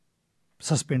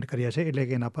સસ્પેન્ડ કર્યા છે, એટલે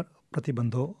કે એના પર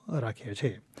પ્રતિબંધો રાખ્યા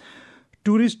છે.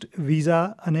 ટુરિસ્ટ વિઝા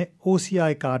અને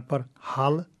OCI કાર્ડ પર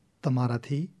હાલ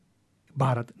તમારાથી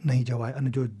ભારત નહીં જવાય અને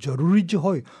જો જરૂરી જ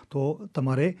હોય તો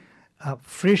તમારે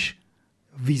ફ્રેશ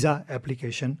વિઝા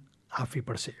એપ્લિકેશન આપવી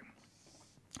પડશે.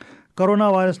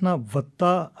 કોરોના વાયરસના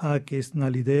વધતા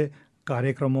કેસના લીધે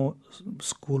કાર્યક્રમો,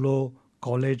 સ્કૂલો,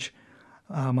 કોલેજ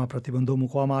માં પ્રતિબંધો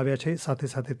મૂકવામાં આવ્યા છે. સાથે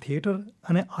સાથે થિયેટર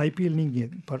અને IPLની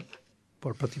ગેમ પર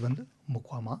પ્રતિબંધ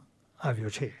મૂકવામાં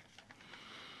આવ્યો છે.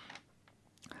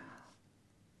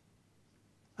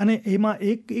 અને એમાં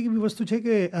એક એવી વસ્તુ છે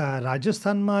કે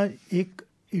રાજસ્થાનમાં એક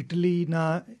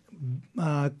ઇટલીના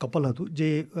કપલ હતું જે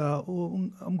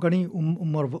ઘણી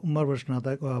ઉંમર વર્ષના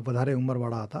હતા, વધારે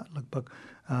ઉંમરવાળા હતા, લગભગ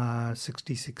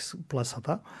 66 પ્લસ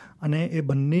હતા અને એ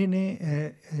બંનેને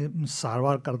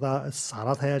સારવાર કરતાં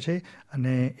સારા થયા છે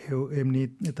અને એમની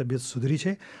તબિયત સુધરી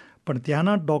છે. પણ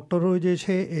ત્યાંના ડૉક્ટરો જે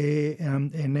છે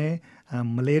એને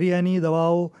મલેરિયાની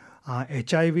દવાઓ,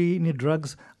 HIVની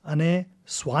ડ્રગ્સ અને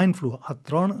સ્વાઇન ફ્લૂ, આ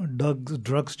 3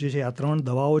 ડ્રગ્સ જે છે, આ 3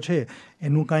 દવાઓ છે,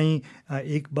 એનું કાંઈ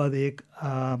એક બાદ એક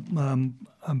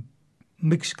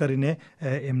મિક્સ કરીને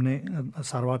એમને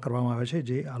સારવાર કરવામાં આવે છે,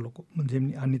 જે આ લોકો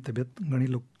જેમની આની તબિયત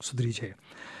ઘણી સુધરી છે.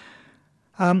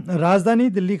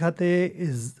 રાજધાની દિલ્હી ખાતે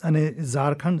અને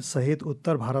ઝારખંડ સહિત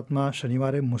ઉત્તર ભારતમાં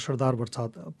શનિવારે મુશળધાર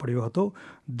વરસાદ પડ્યો હતો.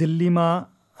 દિલ્હીમાં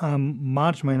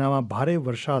માર્ચ મહિનામાં ભારે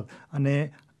વરસાદ અને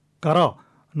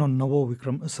કરાનો નવો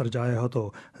વિક્રમ સર્જાયો હતો.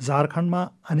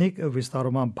 ઝારખંડમાં અનેક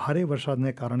વિસ્તારોમાં ભારે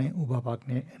વરસાદને કારણે ઊભા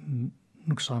પાકને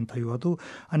નુકસાન થયું હતું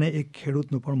અને એક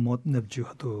ખેડૂતનું પણ મોત નીપજ્યું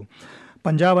હતું.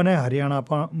 પંજાબ અને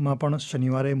હરિયાણામાં પણ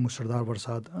શનિવારે મુશળધાર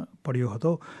વરસાદ પડ્યો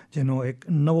હતો, જેનો એક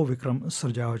નવો વિક્રમ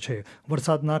સર્જાયો છે.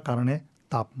 વરસાદના કારણે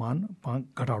તાપમાન પણ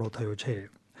ઘટાડો થયો છે.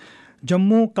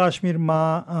 જમ્મુ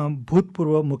કાશ્મીરમાં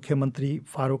ભૂતપૂર્વ મુખ્યમંત્રી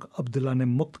ફારૂક અબ્દુલ્લાને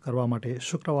મુક્ત કરવા માટે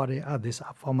શુક્રવારે આદેશ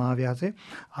આપવામાં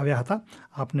આવ્યા હતા.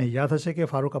 આપને યાદ હશે કે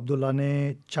ફારૂક અબ્દુલ્લાને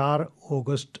 4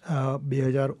 ઓગસ્ટ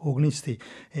 2019થી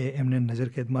એમને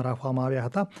નજરકેદમાં રાખવામાં આવ્યા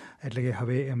હતા. એટલે કે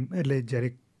હવે જ્યારે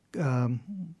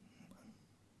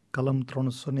કલમ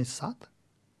 307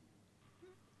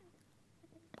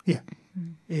 એ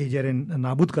જ્યારે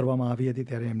નાબૂદ કરવામાં આવી હતી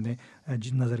ત્યારે એમને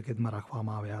નજરકેદમાં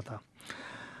રાખવામાં આવ્યા હતા.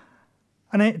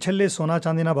 અને છેલ્લે સોના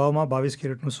ચાંદીના ભાવમાં 22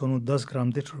 કેરેટનું સોનું 10 ગ્રામ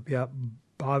દીઠ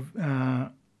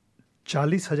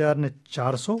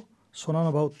 ₹40,400. સોનાનો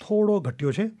ભાવ થોડો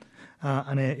ઘટ્યો છે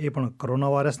અને એ પણ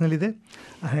કોરોના વાયરસને લીધે.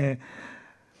 અને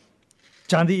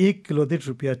ચાંદી 1 કિલો દીઠ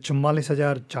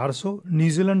 ₹44,400.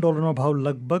 ન્યૂઝીલેન્ડ ડોલરનો ભાવ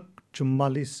લગભગ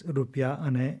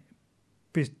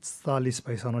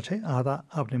 ₹44.45 છે. આ હતા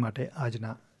આપને માટે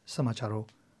આજના સમાચારો.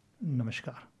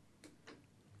 નમસ્કાર.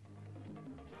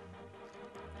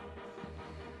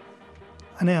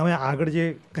 અને અમે આગળ જે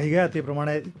કહી ગયા તે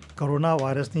પ્રમાણે કોરોના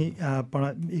વાયરસની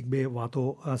પણ એક બે વાતો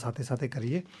સાથે સાથે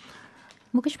કરીએ.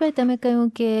 મુકેશભાઈ, તમે કહ્યું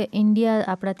કે ઇન્ડિયા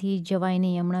આપણાથી જવાય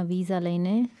નહીં હમણાં વિઝા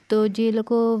લઈને, તો જે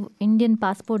લોકો ઇન્ડિયન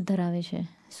પાસપોર્ટ ધરાવે છે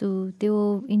શું તેઓ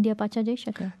ઇન્ડિયા પાછા જઈ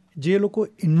શકે? જે લોકો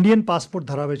ઇન્ડિયન પાસપોર્ટ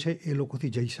ધરાવે છે એ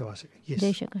લોકોથી જઈ શકાશે.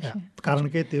 જઈ શકાશે, કારણ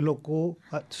કે તે લોકો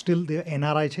સ્ટીલ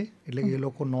NRI છે, એટલે એ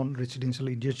લોકો નોન રેસિડેન્શિયલ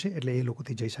ઇન્ડિયન છે, એટલે એ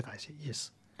લોકોથી જઈ શકાય છે. યસ.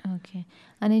 ઓકે.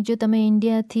 અને જો તમે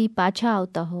ઇન્ડિયાથી પાછા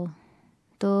આવતા હો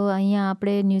તો અહીંયા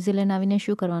આપણે ન્યૂઝીલેન્ડ આવીને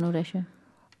શું કરવાનું રહેશે?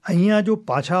 અહીંયા જો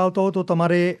પાછા આવતા હો તો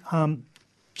તમારે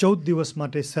 14 દિવસ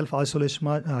માટે સેલ્ફ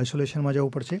આઇસોલેશનમાં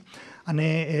જવું પડશે. અને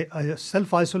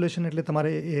સેલ્ફ આઇસોલેશન એટલે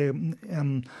તમારે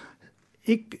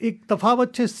એક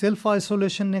તફાવત છે. સેલ્ફ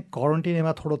આઇસોલેશન ને ક્વોરન્ટીન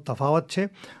એમાં થોડો તફાવત છે.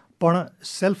 પણ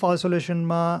સેલ્ફ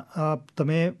આઇસોલેશનમાં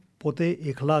તમે પોતે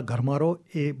એકલા ઘરમાં રહો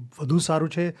એ વધુ સારું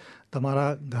છે.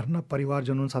 તમારા ઘરના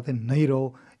પરિવારજનો સાથે નહીં રહો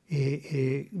એ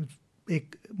એક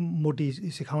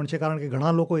મોટી શિખામણ છે. કારણ કે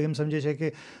ઘણા લોકો એમ સમજે છે કે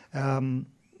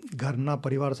ઘરના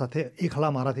પરિવાર સાથે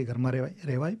એકલા મારાથી ઘરમાં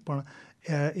રહેવાય, પણ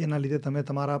એના લીધે તમે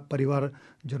તમારા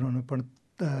પરિવારજનોને પણ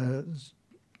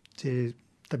જે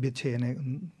તબિયત છે એને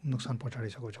નુકસાન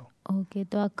પહોંચાડી શકો છો. ઓકે,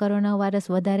 તો આ કોરોના વાયરસ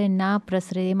વધારે ના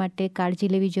પ્રસરે એ માટે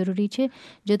કાળજી લેવી જરૂરી છે.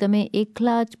 જો તમે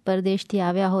એકલા જ પરદેશથી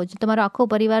આવ્યા હો, જો તમારો આખો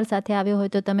પરિવાર સાથે આવ્યો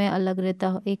હોય તો તમે અલગ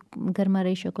રહેતા એક ઘરમાં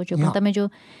રહી શકો છો. પણ તમે જો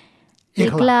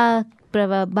એકલા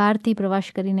બહારથી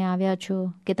પ્રવાસ કરીને આવ્યા છો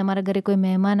કે તમારા ઘરે કોઈ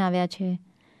મહેમાન આવ્યા છે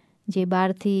જે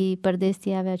બહારથી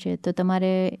પરદેશથી આવ્યા છે, તો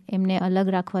તમારે એમને અલગ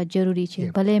રાખવા જરૂરી છે.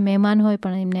 ભલે મહેમાન હોય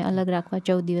પણ એમને અલગ રાખવા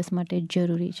 14 દિવસ માટે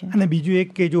જરૂરી છે. અને બીજું એક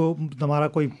કે જો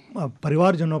તમારા કોઈ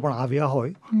પરિવારજનો પણ આવ્યા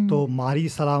હોય તો મારી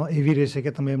સલાહ એવી રહેશે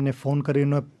કે તમે એમને ફોન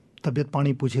કરીને તબિયત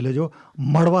પાણી પૂછી લેજો.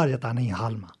 મળવા જતા નહીં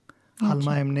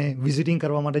હાલમાં એમને વિઝિટિંગ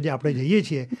કરવા માટે જે આપણે જઈએ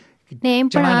છીએ ચણા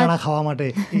દાણા ખાવા માટે,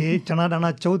 એ ચણા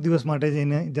દાણા 14 દિવસ માટે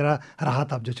જઈને જરા રાહત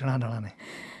આપજો ચણા દાણાને.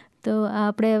 તો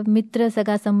આપણે મિત્ર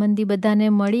સગા સંબંધી બધાને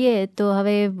મળીએ તો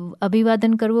હવે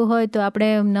અભિવાદન કરવું હોય તો આપણે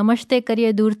નમસ્તે કરીએ,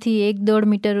 દૂરથી 1-1.5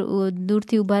 મીટર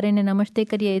દૂરથી ઊભા રહીને નમસ્તે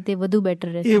કરીએ, તે વધુ બેટર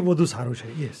રહેશે. એ વધુ સારું છે.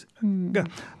 યસ.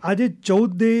 આજે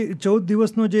 14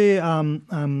 દિવસનો જે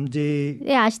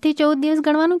એ આજથી 14 દિવસ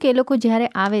ગણવાનું કે એ લોકો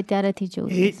જ્યારે આવે ત્યારેથી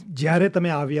 14 દિવસ? એ જ્યારે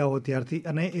તમે આવ્યા હો ત્યારથી.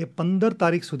 અને એ 15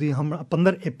 તારીખ સુધી,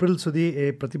 15 એપ્રિલ સુધી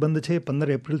એ પ્રતિબંધ છે.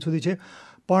 15 એપ્રિલ સુધી છે.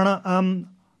 પણ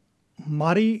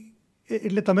મારી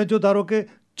એટલે તમે જો ધારો કે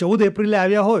 14 એપ્રિલે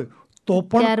આવ્યા હોય તો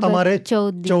પણ તમારે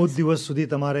 14 દિવસ સુધી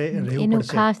તમારે રહેવું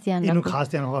પડશે. એનું ખાસ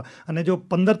ધ્યાન હોય. અને જો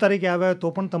 15 તારીખે આવ્યા હોય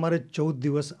તો પણ તમારે 14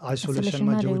 દિવસ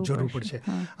આઇસોલેશનમાં જવું જરૂર પડશે.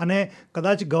 અને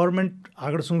કદાચ ગવર્મેન્ટ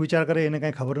આગળ શું વિચાર કરે એને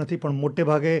કાંઈ ખબર નથી, પણ મોટે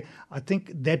ભાગે I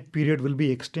think that period will be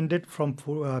extended from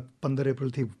 15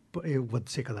 એપ્રિલથી એ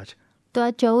વધશે કદાચ. તો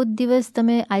આ 14 દિવસ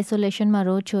તમે આઇસોલેશનમાં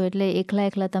રહો છો એટલે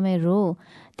એકલા તમે રહો.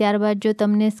 ત્યારબાદ જો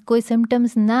તમને કોઈ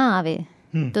સિમ્ટમ્સ ના આવે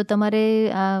તો તમારે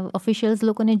ઓફિશિયલ્સ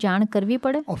લોકોને જાણ કરવી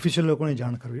પડે? ઓફિશિયલ લોકોને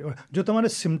જાણ કરવી પડે. જો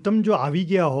તમારે સિમ્ટમ જો આવી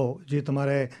ગયા હો, જે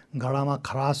તમારે ગળામાં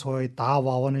ખરાશ હોય, તાવ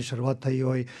આવવાની શરૂઆત થઈ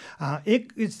હોય,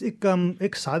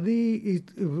 એક સાદી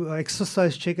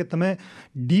એક્સરસાઇઝ છે કે તમે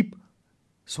ડીપ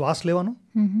શ્વાસ લેવાનો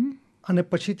અને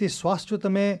પછી તે શ્વાસ જો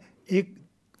તમે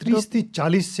 30 થી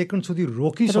 40 સેકન્ડ સુધી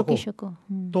રોકી શકો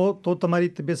તો તમારી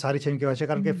તબિયત સારી છે એમ કહેવાય છે.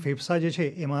 કારણ કે ફેફસા જે છે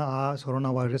એમાં આ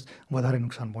કોરોના વાયરસ વધારે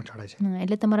નુકસાન પહોંચાડે છે.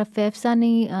 એટલે તમારા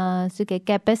ફેફસાની શું કે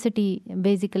કેપેસિટી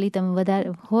બેઝિકલી તમે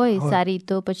વધારે હોય સારી,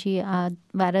 તો પછી આ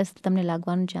વાયરસ તમને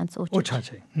લાગવાનો ચાન્સ ઓછા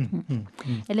છે.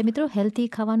 એટલે મિત્રો, હેલ્ધી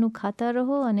ખાવાનું ખાતા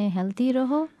રહો અને હેલ્ધી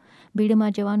રહો.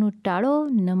 ભીડમાં જવાનું ટાળો.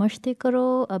 નમસ્તે કરો.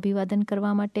 અભિવાદન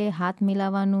કરવા માટે હાથ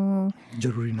મિલાવવાનું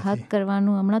જરૂરી નથી. હાથ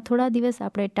કરવાનું હમણાં થોડા દિવસ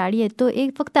આપણે ટાળીએ તો એ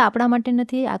ફક્ત આપણા માટે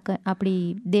નથી, આપણી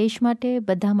દેશ માટે,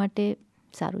 બધા માટે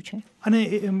સારું છે. અને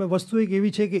વસ્તુ એક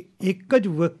એવી છે કે એક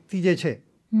જ વ્યક્તિ જે છે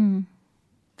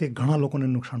તે ઘણા લોકોને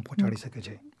નુકસાન પહોંચાડી શકે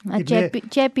છે.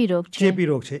 ચેપી રોગ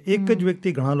છે. એક જ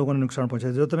વ્યક્તિ ઘણા લોકોને નુકસાન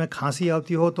પહોંચાડે. જો તમે ખાંસી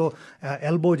આવતી હો તો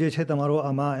એલ્બો જે છે તમારો,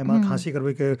 એમાં ખાંસી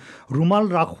કરવી કે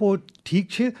રૂમાલ રાખવો ઠીક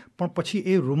છે, પણ પછી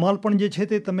એ રૂમાલ પણ જે છે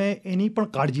તે તમે એની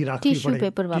પણ કાળજી રાખવી પડે.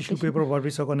 ટીશ્યુ પેપર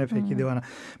વાપરી શકો અને ફેંકી દેવાના.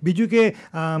 બીજું કે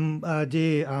જે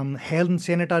હેન્ડ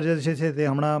સેનેટાઇઝર છે તે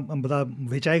હમણાં બધા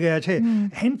વેચાઈ ગયા છે.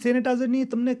 હેન્ડ સેનેટાઇઝરની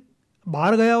તમને બહાર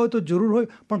ગયા હોય તો જરૂર હોય,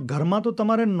 પણ ઘરમાં તો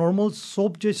તમારે નોર્મલ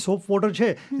સોપ વોટર છે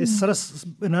એ સરસ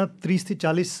એના 30 થી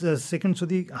 40 સેકન્ડ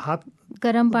સુધી હાથ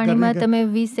ગરમ પાણીમાં તમે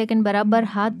 20 સેકન્ડ બરાબર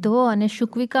હાથ ધો અને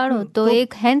સૂકવી કાઢો તો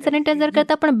એક હેન્ડ સેનેટાઇઝર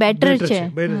કરતાં પણ બેટર છે.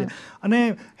 અને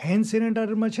હેન્ડ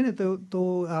સેનેટાઇઝરમાં છે ને તો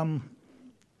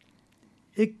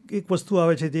એક વસ્તુ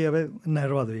આવે છે જે હવે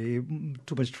નહેરવા દો, એ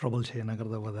ટુ મચ ટ્રબલ છે એના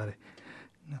કરતાં વધારે.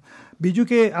 બીજું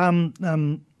કે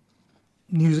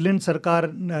ન્યૂઝીલેન્ડ સરકાર,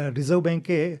 રિઝર્વ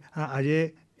બેન્કે આજે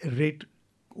રેટ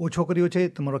ઓછો કર્યો છે.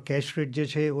 તમારો કેશ રેટ જે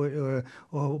છે,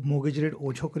 મોર્ગેજ રેટ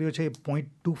ઓછો કર્યો છે.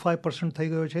 0.25% થઈ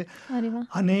ગયો છે.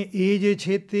 અને એ જે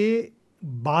છે તે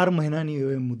 12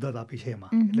 મહિનાની મુદત આપી છે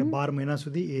એમાં. એટલે 12 મહિના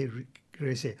સુધી એ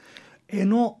રહેશે.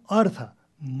 એનો અર્થ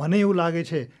મને એવું લાગે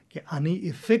છે કે આની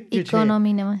ઇફેક્ટ જે છે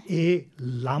એ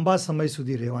લાંબા સમય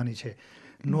સુધી રહેવાની છે.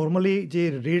 નોર્મલી જે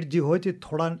રેટ જે હોય છે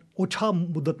થોડા ઓછા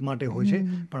મુદત માટે હોય છે,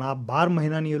 પણ આ 12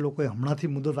 મહિનાની એ લોકોએ હમણાંથી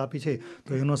મુદત આપી છે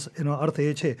તો એનો અર્થ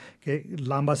એ છે કે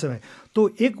લાંબા સમય. તો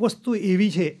એક વસ્તુ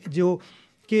એવી છે જો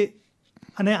કે,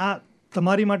 અને આ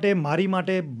તમારી માટે, મારી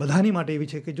માટે, બધાની માટે એવી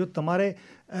છે કે જો તમારે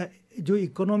જો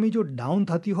ઇકોનોમી જો ડાઉન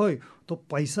થતી હોય તો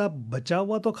પૈસા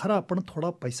બચાવવા તો ખરા, પણ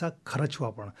થોડા પૈસા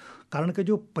ખર્ચવા પણ. કારણ કે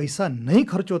જો પૈસા નહીં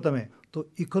ખર્ચો તમે તો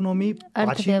ઇકોનોમી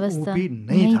પાછી ઊભી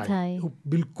નહીં થાય,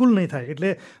 બિલકુલ નહીં થાય. એટલે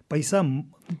પૈસા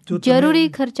જરૂરી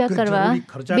ખર્ચા કરવા,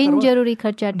 બિનજરૂરી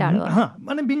ખર્ચા ટાળવા. હા,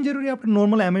 અને બિનજરૂરી આપણે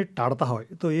નોર્મલ એમ ટાળતા હોય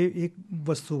તો એ એક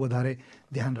વસ્તુ વધારે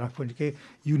ધ્યાન રાખવું કે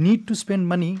you need to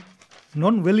spend money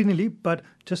not willingly, but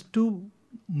just to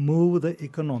move the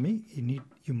economy,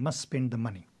 you must spend the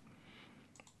money.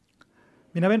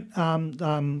 Binaben,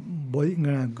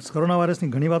 corona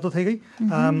વાયરસની ઘણી વાતો થઈ ગઈ.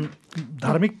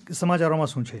 ધાર્મિક સમાચારોમાં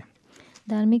શું છે?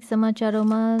 ધાર્મિક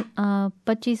સમાચારોમાં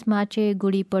 25 માર્ચે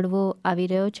ગુડી પડવો આવી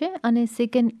રહ્યો છે અને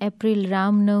 2 એપ્રિલ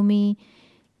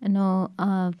રામનવમીનો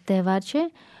તહેવાર છે.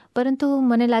 પરંતુ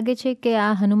મને લાગે છે કે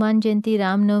આ હનુમાન જયંતિ,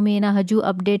 રામનવમી, એના હજુ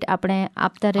અપડેટ આપણે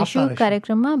આપતા રહીશું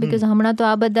કાર્યક્રમમાં, બિકોઝ હમણાં તો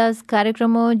આ બધા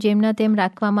કાર્યક્રમો જેમના તેમ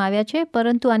રાખવામાં આવ્યા છે.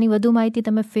 પરંતુ આની વધુ માહિતી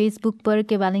તમે ફેસબુક પર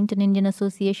કે વેલિંગ્ટન ઇન્ડિયન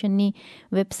એસોસિએશનની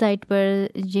વેબસાઇટ પર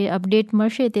જે અપડેટ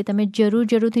મળશે તે તમે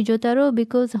જરૂરથી જોતા રહો.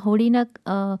 બિકોઝ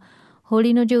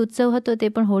હોળીનો જે ઉત્સવ હતો તે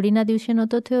પણ હોળીના દિવસે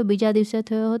નહોતો થયો, બીજા દિવસે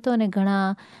થયો હતો અને ઘણા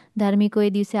ધાર્મિકો એ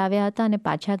દિવસે આવ્યા હતા અને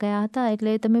પાછા ગયા હતા.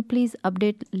 એટલે તમે પ્લીઝ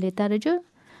અપડેટ લેતા રહેજો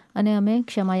અને અમે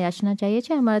ક્ષમા યાચના ચાહીએ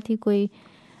છીએ. અમારાથી કોઈ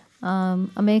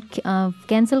અમે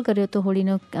કેન્સલ કર્યો હતો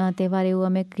હોળીનો તહેવાર, એવું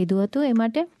અમે કીધું હતું એ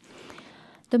માટે.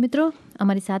 તો મિત્રો,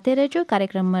 અમારી સાથે રહેજો,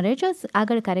 કાર્યક્રમમાં રહેજો.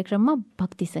 આગળ કાર્યક્રમમાં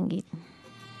ભક્તિ સંગીત.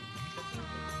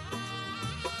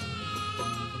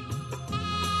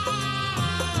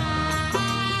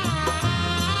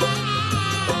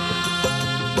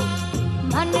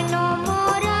 મનનો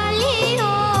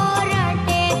મોરલીઓ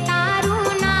રટે તારું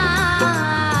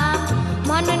નામ,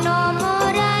 મનનો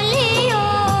મોરલીઓ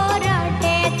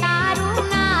રટે તારું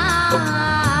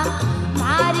નામ,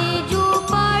 મારી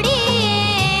ઝૂંપડીએ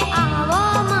આવો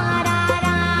મારા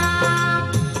રામ,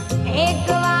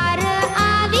 એકવાર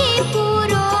આવી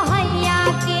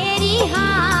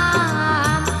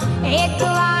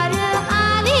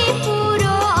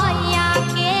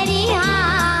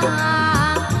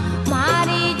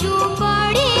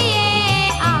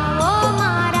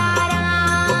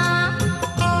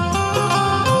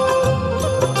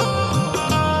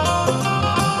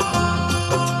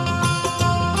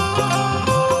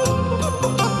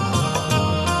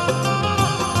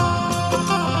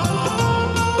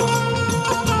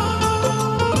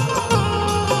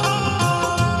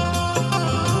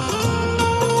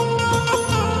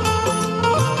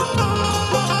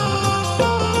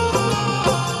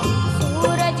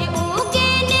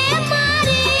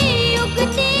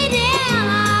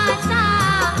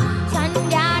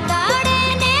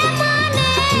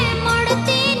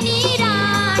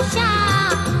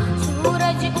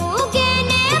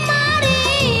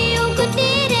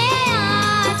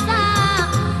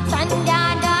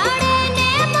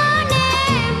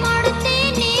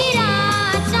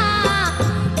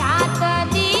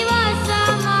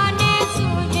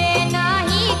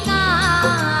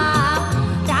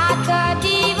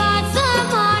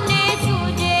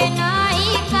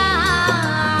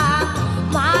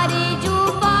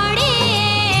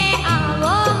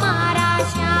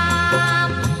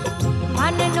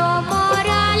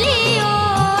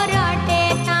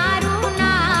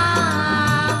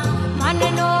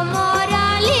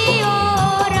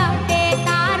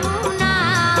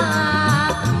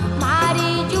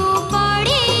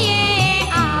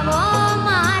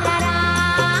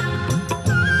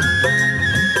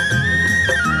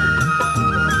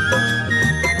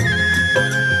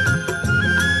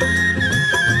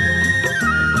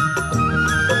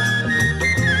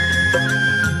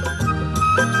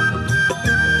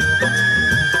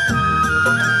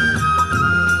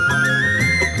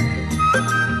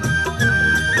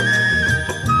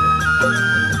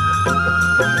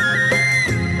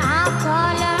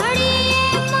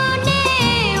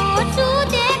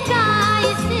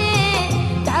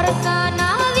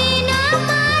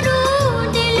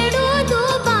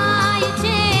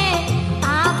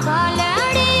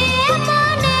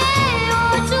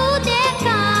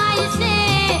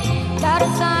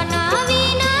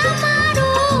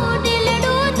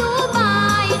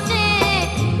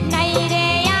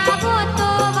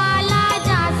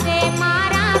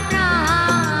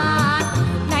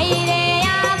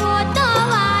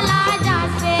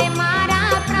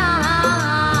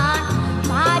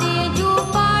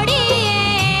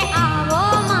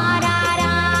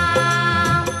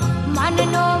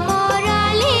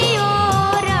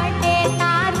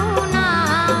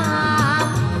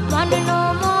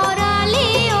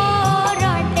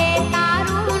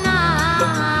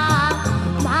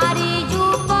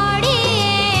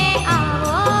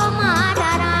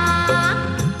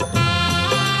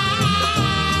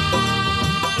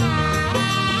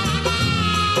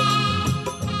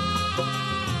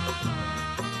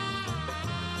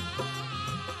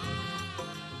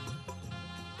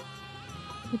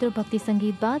મિત્રો ભક્તિ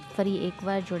સંગીત બાદ ફરી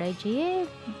એકવાર જોડાઈ જઈએ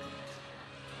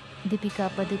દીપિકા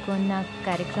પદુકોણના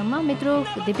કાર્યક્રમમાં. મિત્રો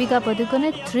Deepika પદુકોણે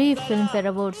 3 Filmfare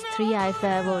awards, 3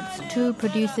 IIFA awards, 2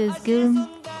 producers guild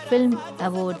film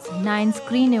awards, 9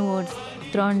 screen awards,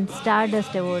 3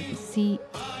 Stardust award,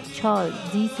 6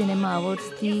 Zee cinema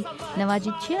એવોર્ડ્સથી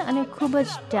નવાજી છે અને ખૂબ જ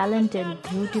ટેલેન્ટેડ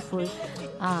બ્યુટિફુલ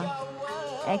આ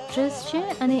એક્ટ્રેસ છે.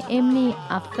 અને એમની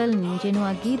આ ફિલ્મ જેનું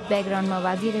આ ગીત બેકગ્રાઉન્ડમાં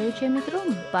વાગી રહ્યું છે મિત્રો,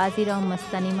 બાજીરાવ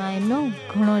મસ્તાનીમાં એમનો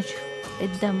ઘણો જ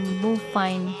એકદમ બહુ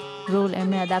ફાઇન રોલ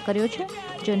એમણે અદા કર્યો છે.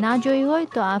 જો ના જોઈ હોય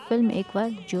તો આ ફિલ્મ એકવાર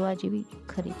જોવા જેવી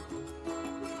ખરી.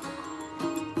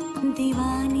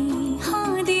 दीवानी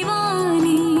हाँ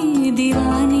दीवानी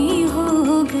दीवानी हो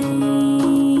गई,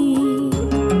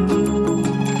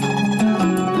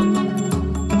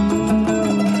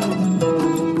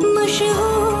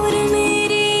 मशहूर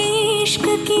मेरे इश्क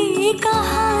की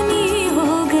कहानी हो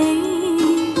गई,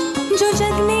 जो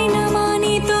जग ने न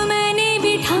मानी तो मैंने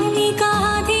भी ठानी,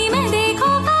 कहा थी मैं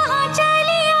देखो कहाँ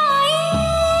चली आई,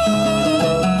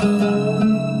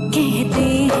 कहते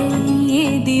हैं ये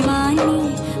दीवानी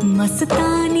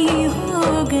मस्तानी हो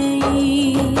गई,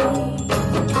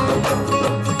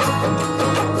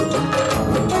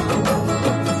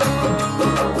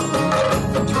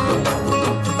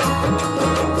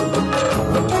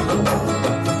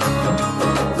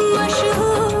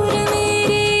 मशहूर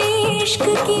मेरे इश्क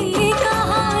की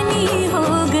कहानी हो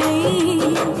गई,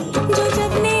 जो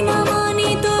जग ने न मानी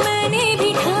तो मैंने भी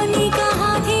ठानी,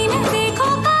 कहा थी मैं देखो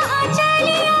कहाँ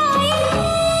चली आई,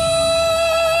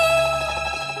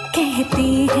 कहती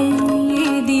है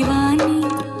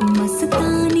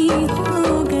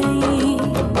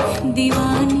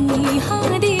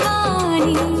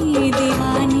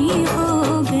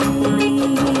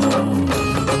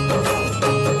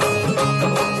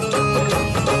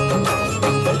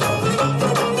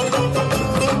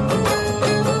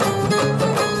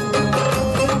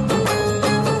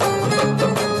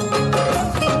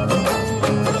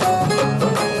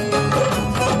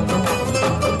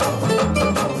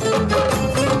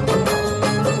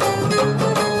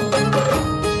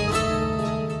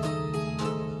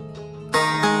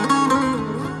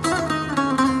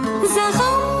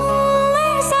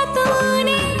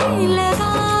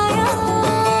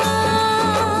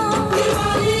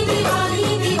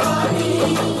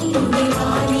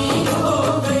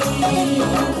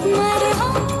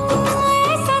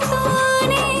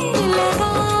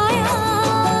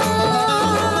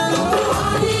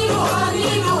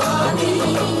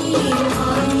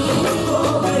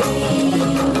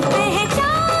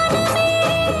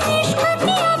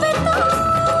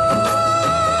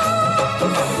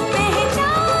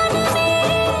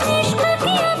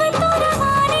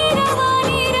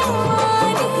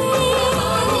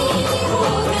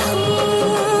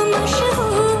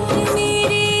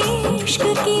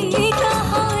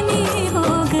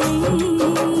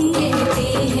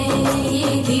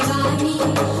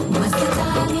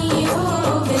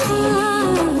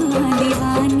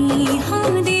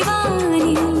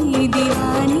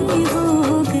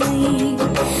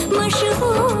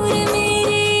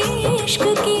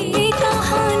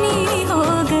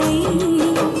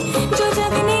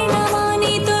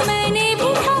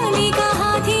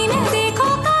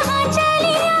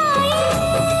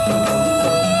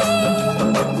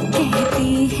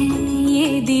ये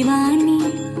दीवानी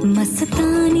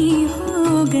मस्तानी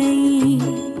हो गई,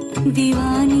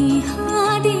 दीवानी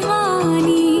हाँ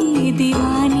दीवानी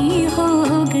दीवानी हो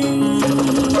गई.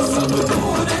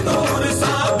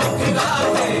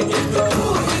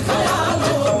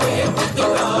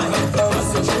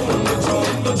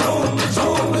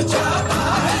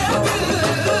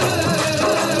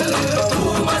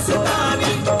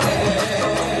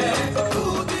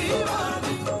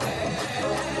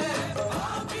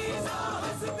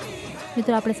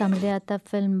 મિત્રો આપણે સાંભળી રહ્યા હતા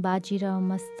ફિલ્મ બાજીરાવ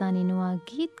મસ્તાનીનું આ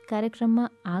ગીત. કાર્યક્રમમાં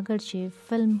આગળ છે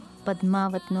ફિલ્મ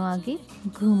પદ્માવતનું આ ગીત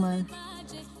ઘૂમર.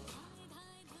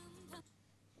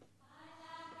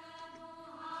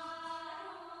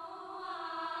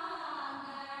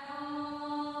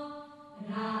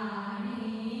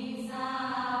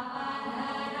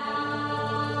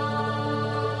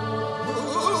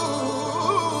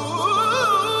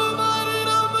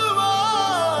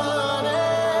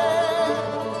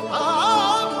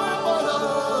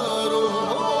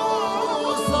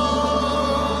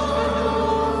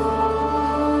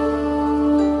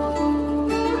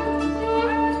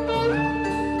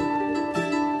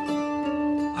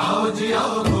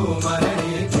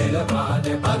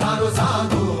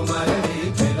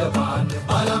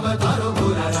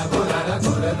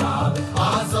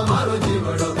 आस मारो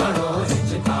जीवड़ो घणो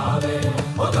हिचकावे,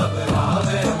 ओ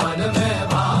घबरावे मन में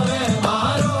भाव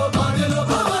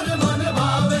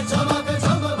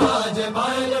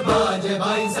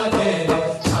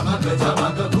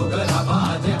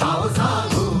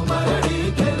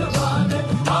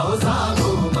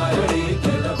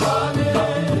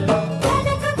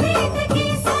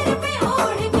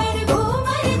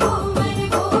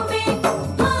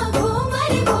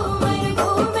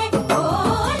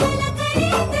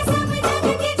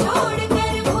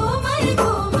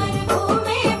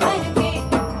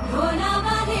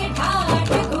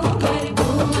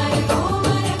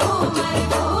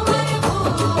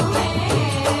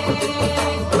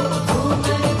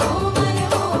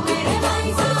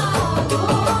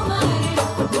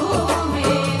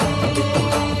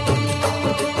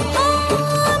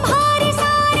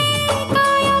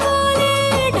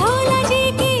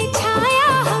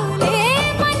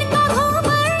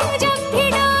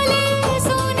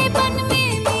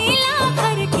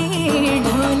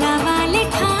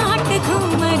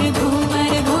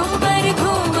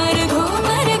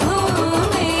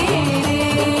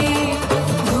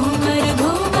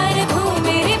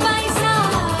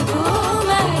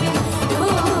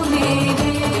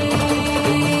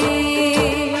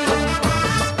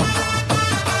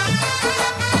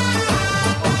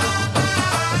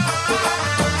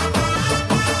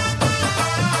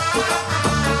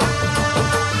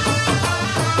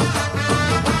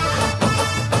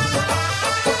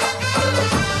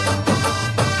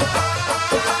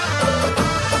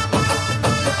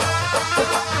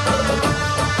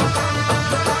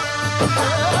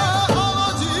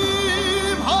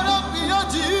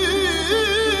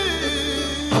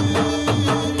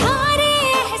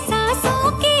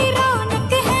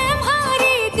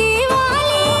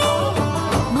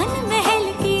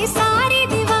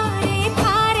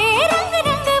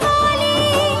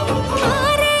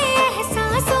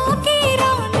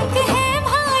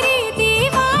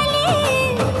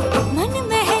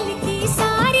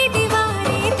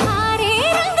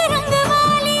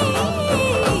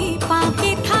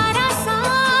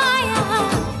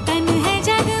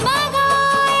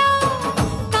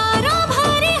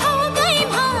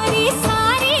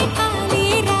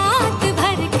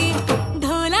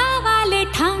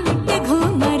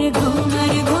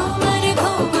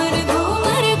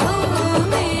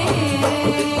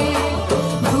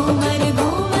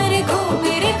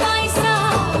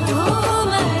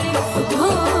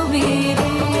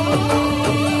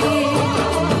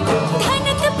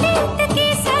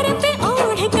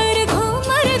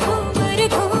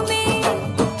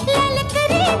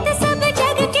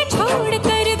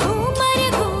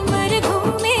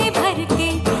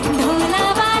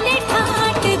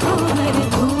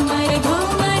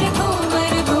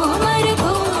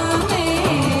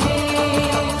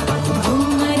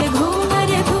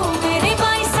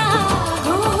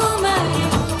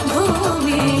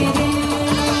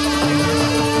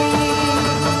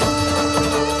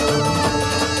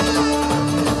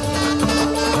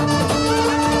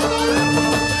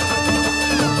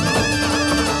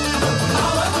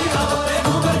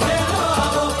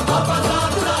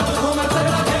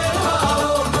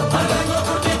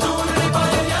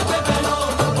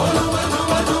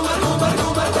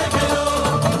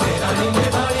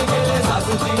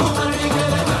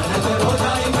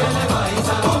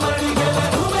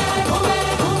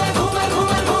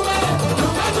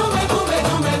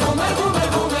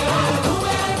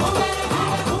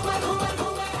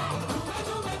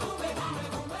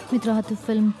મિત્ર હતું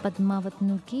ફિલ્મ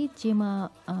પદ્માવતનું ગીત,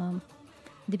 જેમાં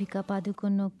દીપિકા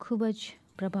પાદુકોણનો ખૂબ જ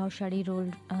પ્રભાવશાળી રોલ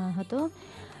હતો.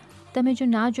 તમે જો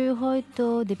ના જોયું હોય તો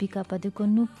દીપિકા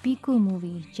પાદુકોણનું પીકુ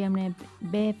મૂવી, જેમણે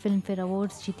 2 ફિલ્મફેર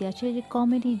એવોર્ડ્સ જીત્યા છે, જે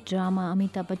કોમેડી ડ્રામા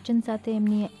અમિતાભ બચ્ચન સાથે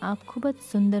એમની આ ખૂબ જ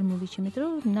સુંદર મૂવી છે મિત્રો.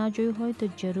 ના જોયું હોય તો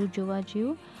જરૂર જોવા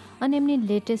જેવું. અને એમની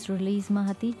લેટેસ્ટ રિલીઝમાં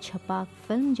હતી છપાક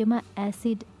ફિલ્મ, જેમાં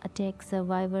એસિડ અટેક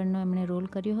સર્વાઈવરનો એમણે રોલ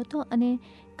કર્યો હતો. અને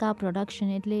કા પ્રોડક્શન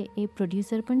એટલે એ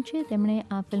પ્રોડ્યુસર પણ છે, તેમણે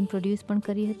આ ફિલ્મ પ્રોડ્યુસ પણ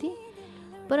કરી હતી.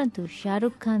 પરંતુ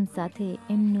શાહરૂખ ખાન સાથે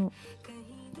એમનું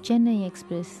ચેન્નઈ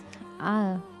એક્સપ્રેસ આ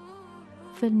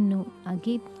ફિલ્મનું આ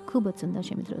ગીત ખૂબ જ સુંદર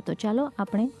છે મિત્રો. તો ચાલો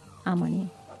આપણે આ માણીએ.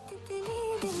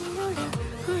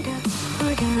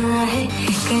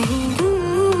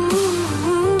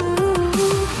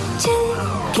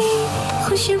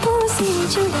 खुशबू से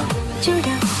जुड़ा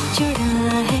जुड़ा जुड़ा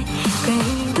है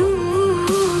कहीं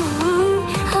दूर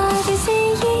हाथ से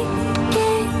ये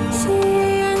कैसे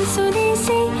अनसुने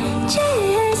से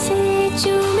जैसे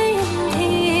चूमे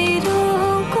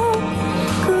अंधेरों को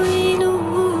कोई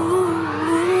नूर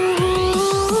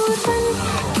बन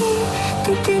के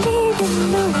तितली दिल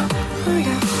उड़ा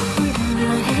उड़ा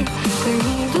उड़ा है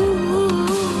कहीं दूर.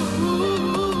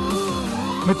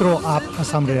 મિત્રો, આપ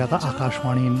સાંભળી રહ્યા હતા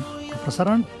આકાશવાણી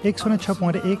પ્રસારણ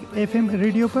 106.1 FM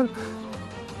રેડિયો પર.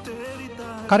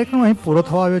 કાર્યક્રમ અહીં પૂરો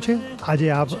થવા આવ્યો છે. આજે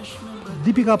આપ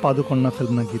દીપિકા પાદુકોણના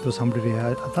ફિલ્મના ગીતો સાંભળી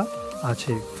રહ્યા હતા. આ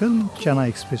છે ફિલ્મ ચેન્નઈ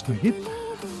એક્સપ્રેસનું ગીત.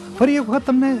 ફરી એક વખત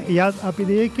તમને યાદ આપી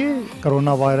દઈએ કે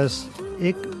કોરોના વાયરસ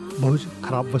એક બહુ જ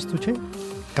ખરાબ વસ્તુ છે.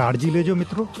 કાળજી લેજો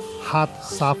મિત્રો. હાથ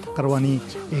સાફ કરવાની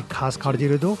એક ખાસ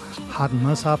કાળજી લેજો. હાથ ન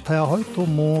સાફ થયા હોય તો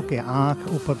મોં કે આંખ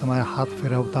ઉપર તમારે હાથ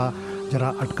ફેરવતા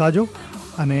જરા અટકાજો.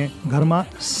 અને ઘરમાં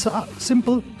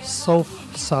સિમ્પલ સોપ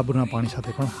સાબુના પાણી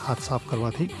સાથે પણ હાથ સાફ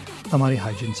કરવાથી તમારી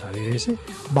હાઇજીન સારી રહેશે.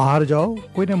 બહાર જાઓ,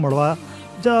 કોઈને મળવા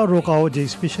જરા રોકાઓ, જે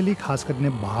સ્પેશિયલી ખાસ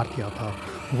કરીને બહારથી આવતા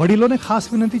વડીલોને ખાસ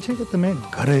વિનંતી છે કે તમે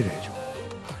ઘરે રહેજો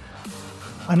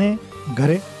અને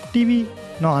ઘરે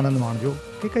ટીવીનો આનંદ માણજો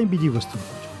કે કંઈ બીજી વસ્તુ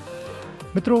કરજો.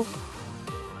 મિત્રો,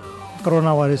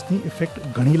 કોરોના વાયરસની ઇફેક્ટ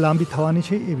ઘણી લાંબી થવાની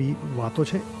છે એવી વાતો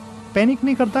છે. પેનિક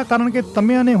નહીં કરતા, કારણ કે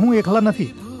તમે અને હું એકલા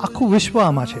નથી. આખું વિશ્વ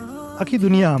આમાં છે, આખી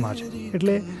દુનિયા આમાં છે.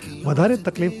 એટલે વધારે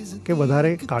તકલીફ કે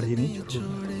વધારે કાળજીની જરૂર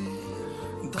નથી.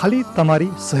 ખાલી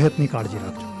તમારી સેહતની કાળજી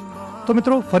રાખજો. તો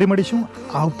મિત્રો, ફરી મળીશું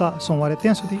આવતા સોમવારે.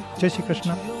 ત્યાં સુધી જય શ્રી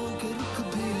કૃષ્ણ.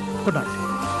 Good night.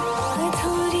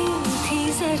 अधूरी थी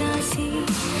जरा सी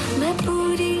मैं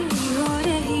पूरी हो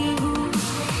रही हूँ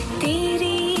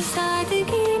तेरी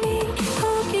सादगी में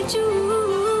होके चूर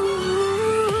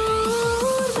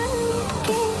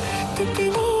बनके तितली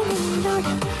दिल उड़ा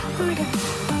उड़ा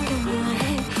उड़ा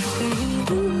है कहीं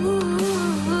दूर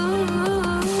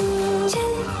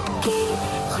चल के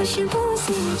खुशबू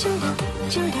से जुड़ा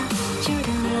जुड़ा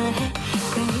जुड़ा है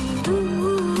कहीं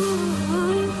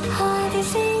दूर हाथ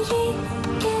से ये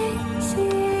कैसे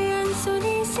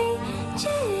अनसुने से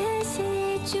जैसे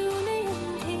चूमे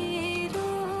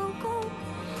अंधेरों को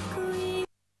कोई.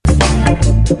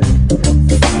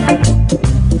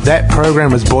 That program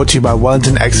was brought to you by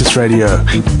Wellington Access Radio.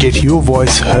 Get your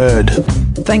voice heard.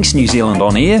 Thanks New Zealand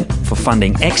On Air for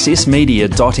funding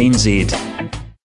accessmedia.nz.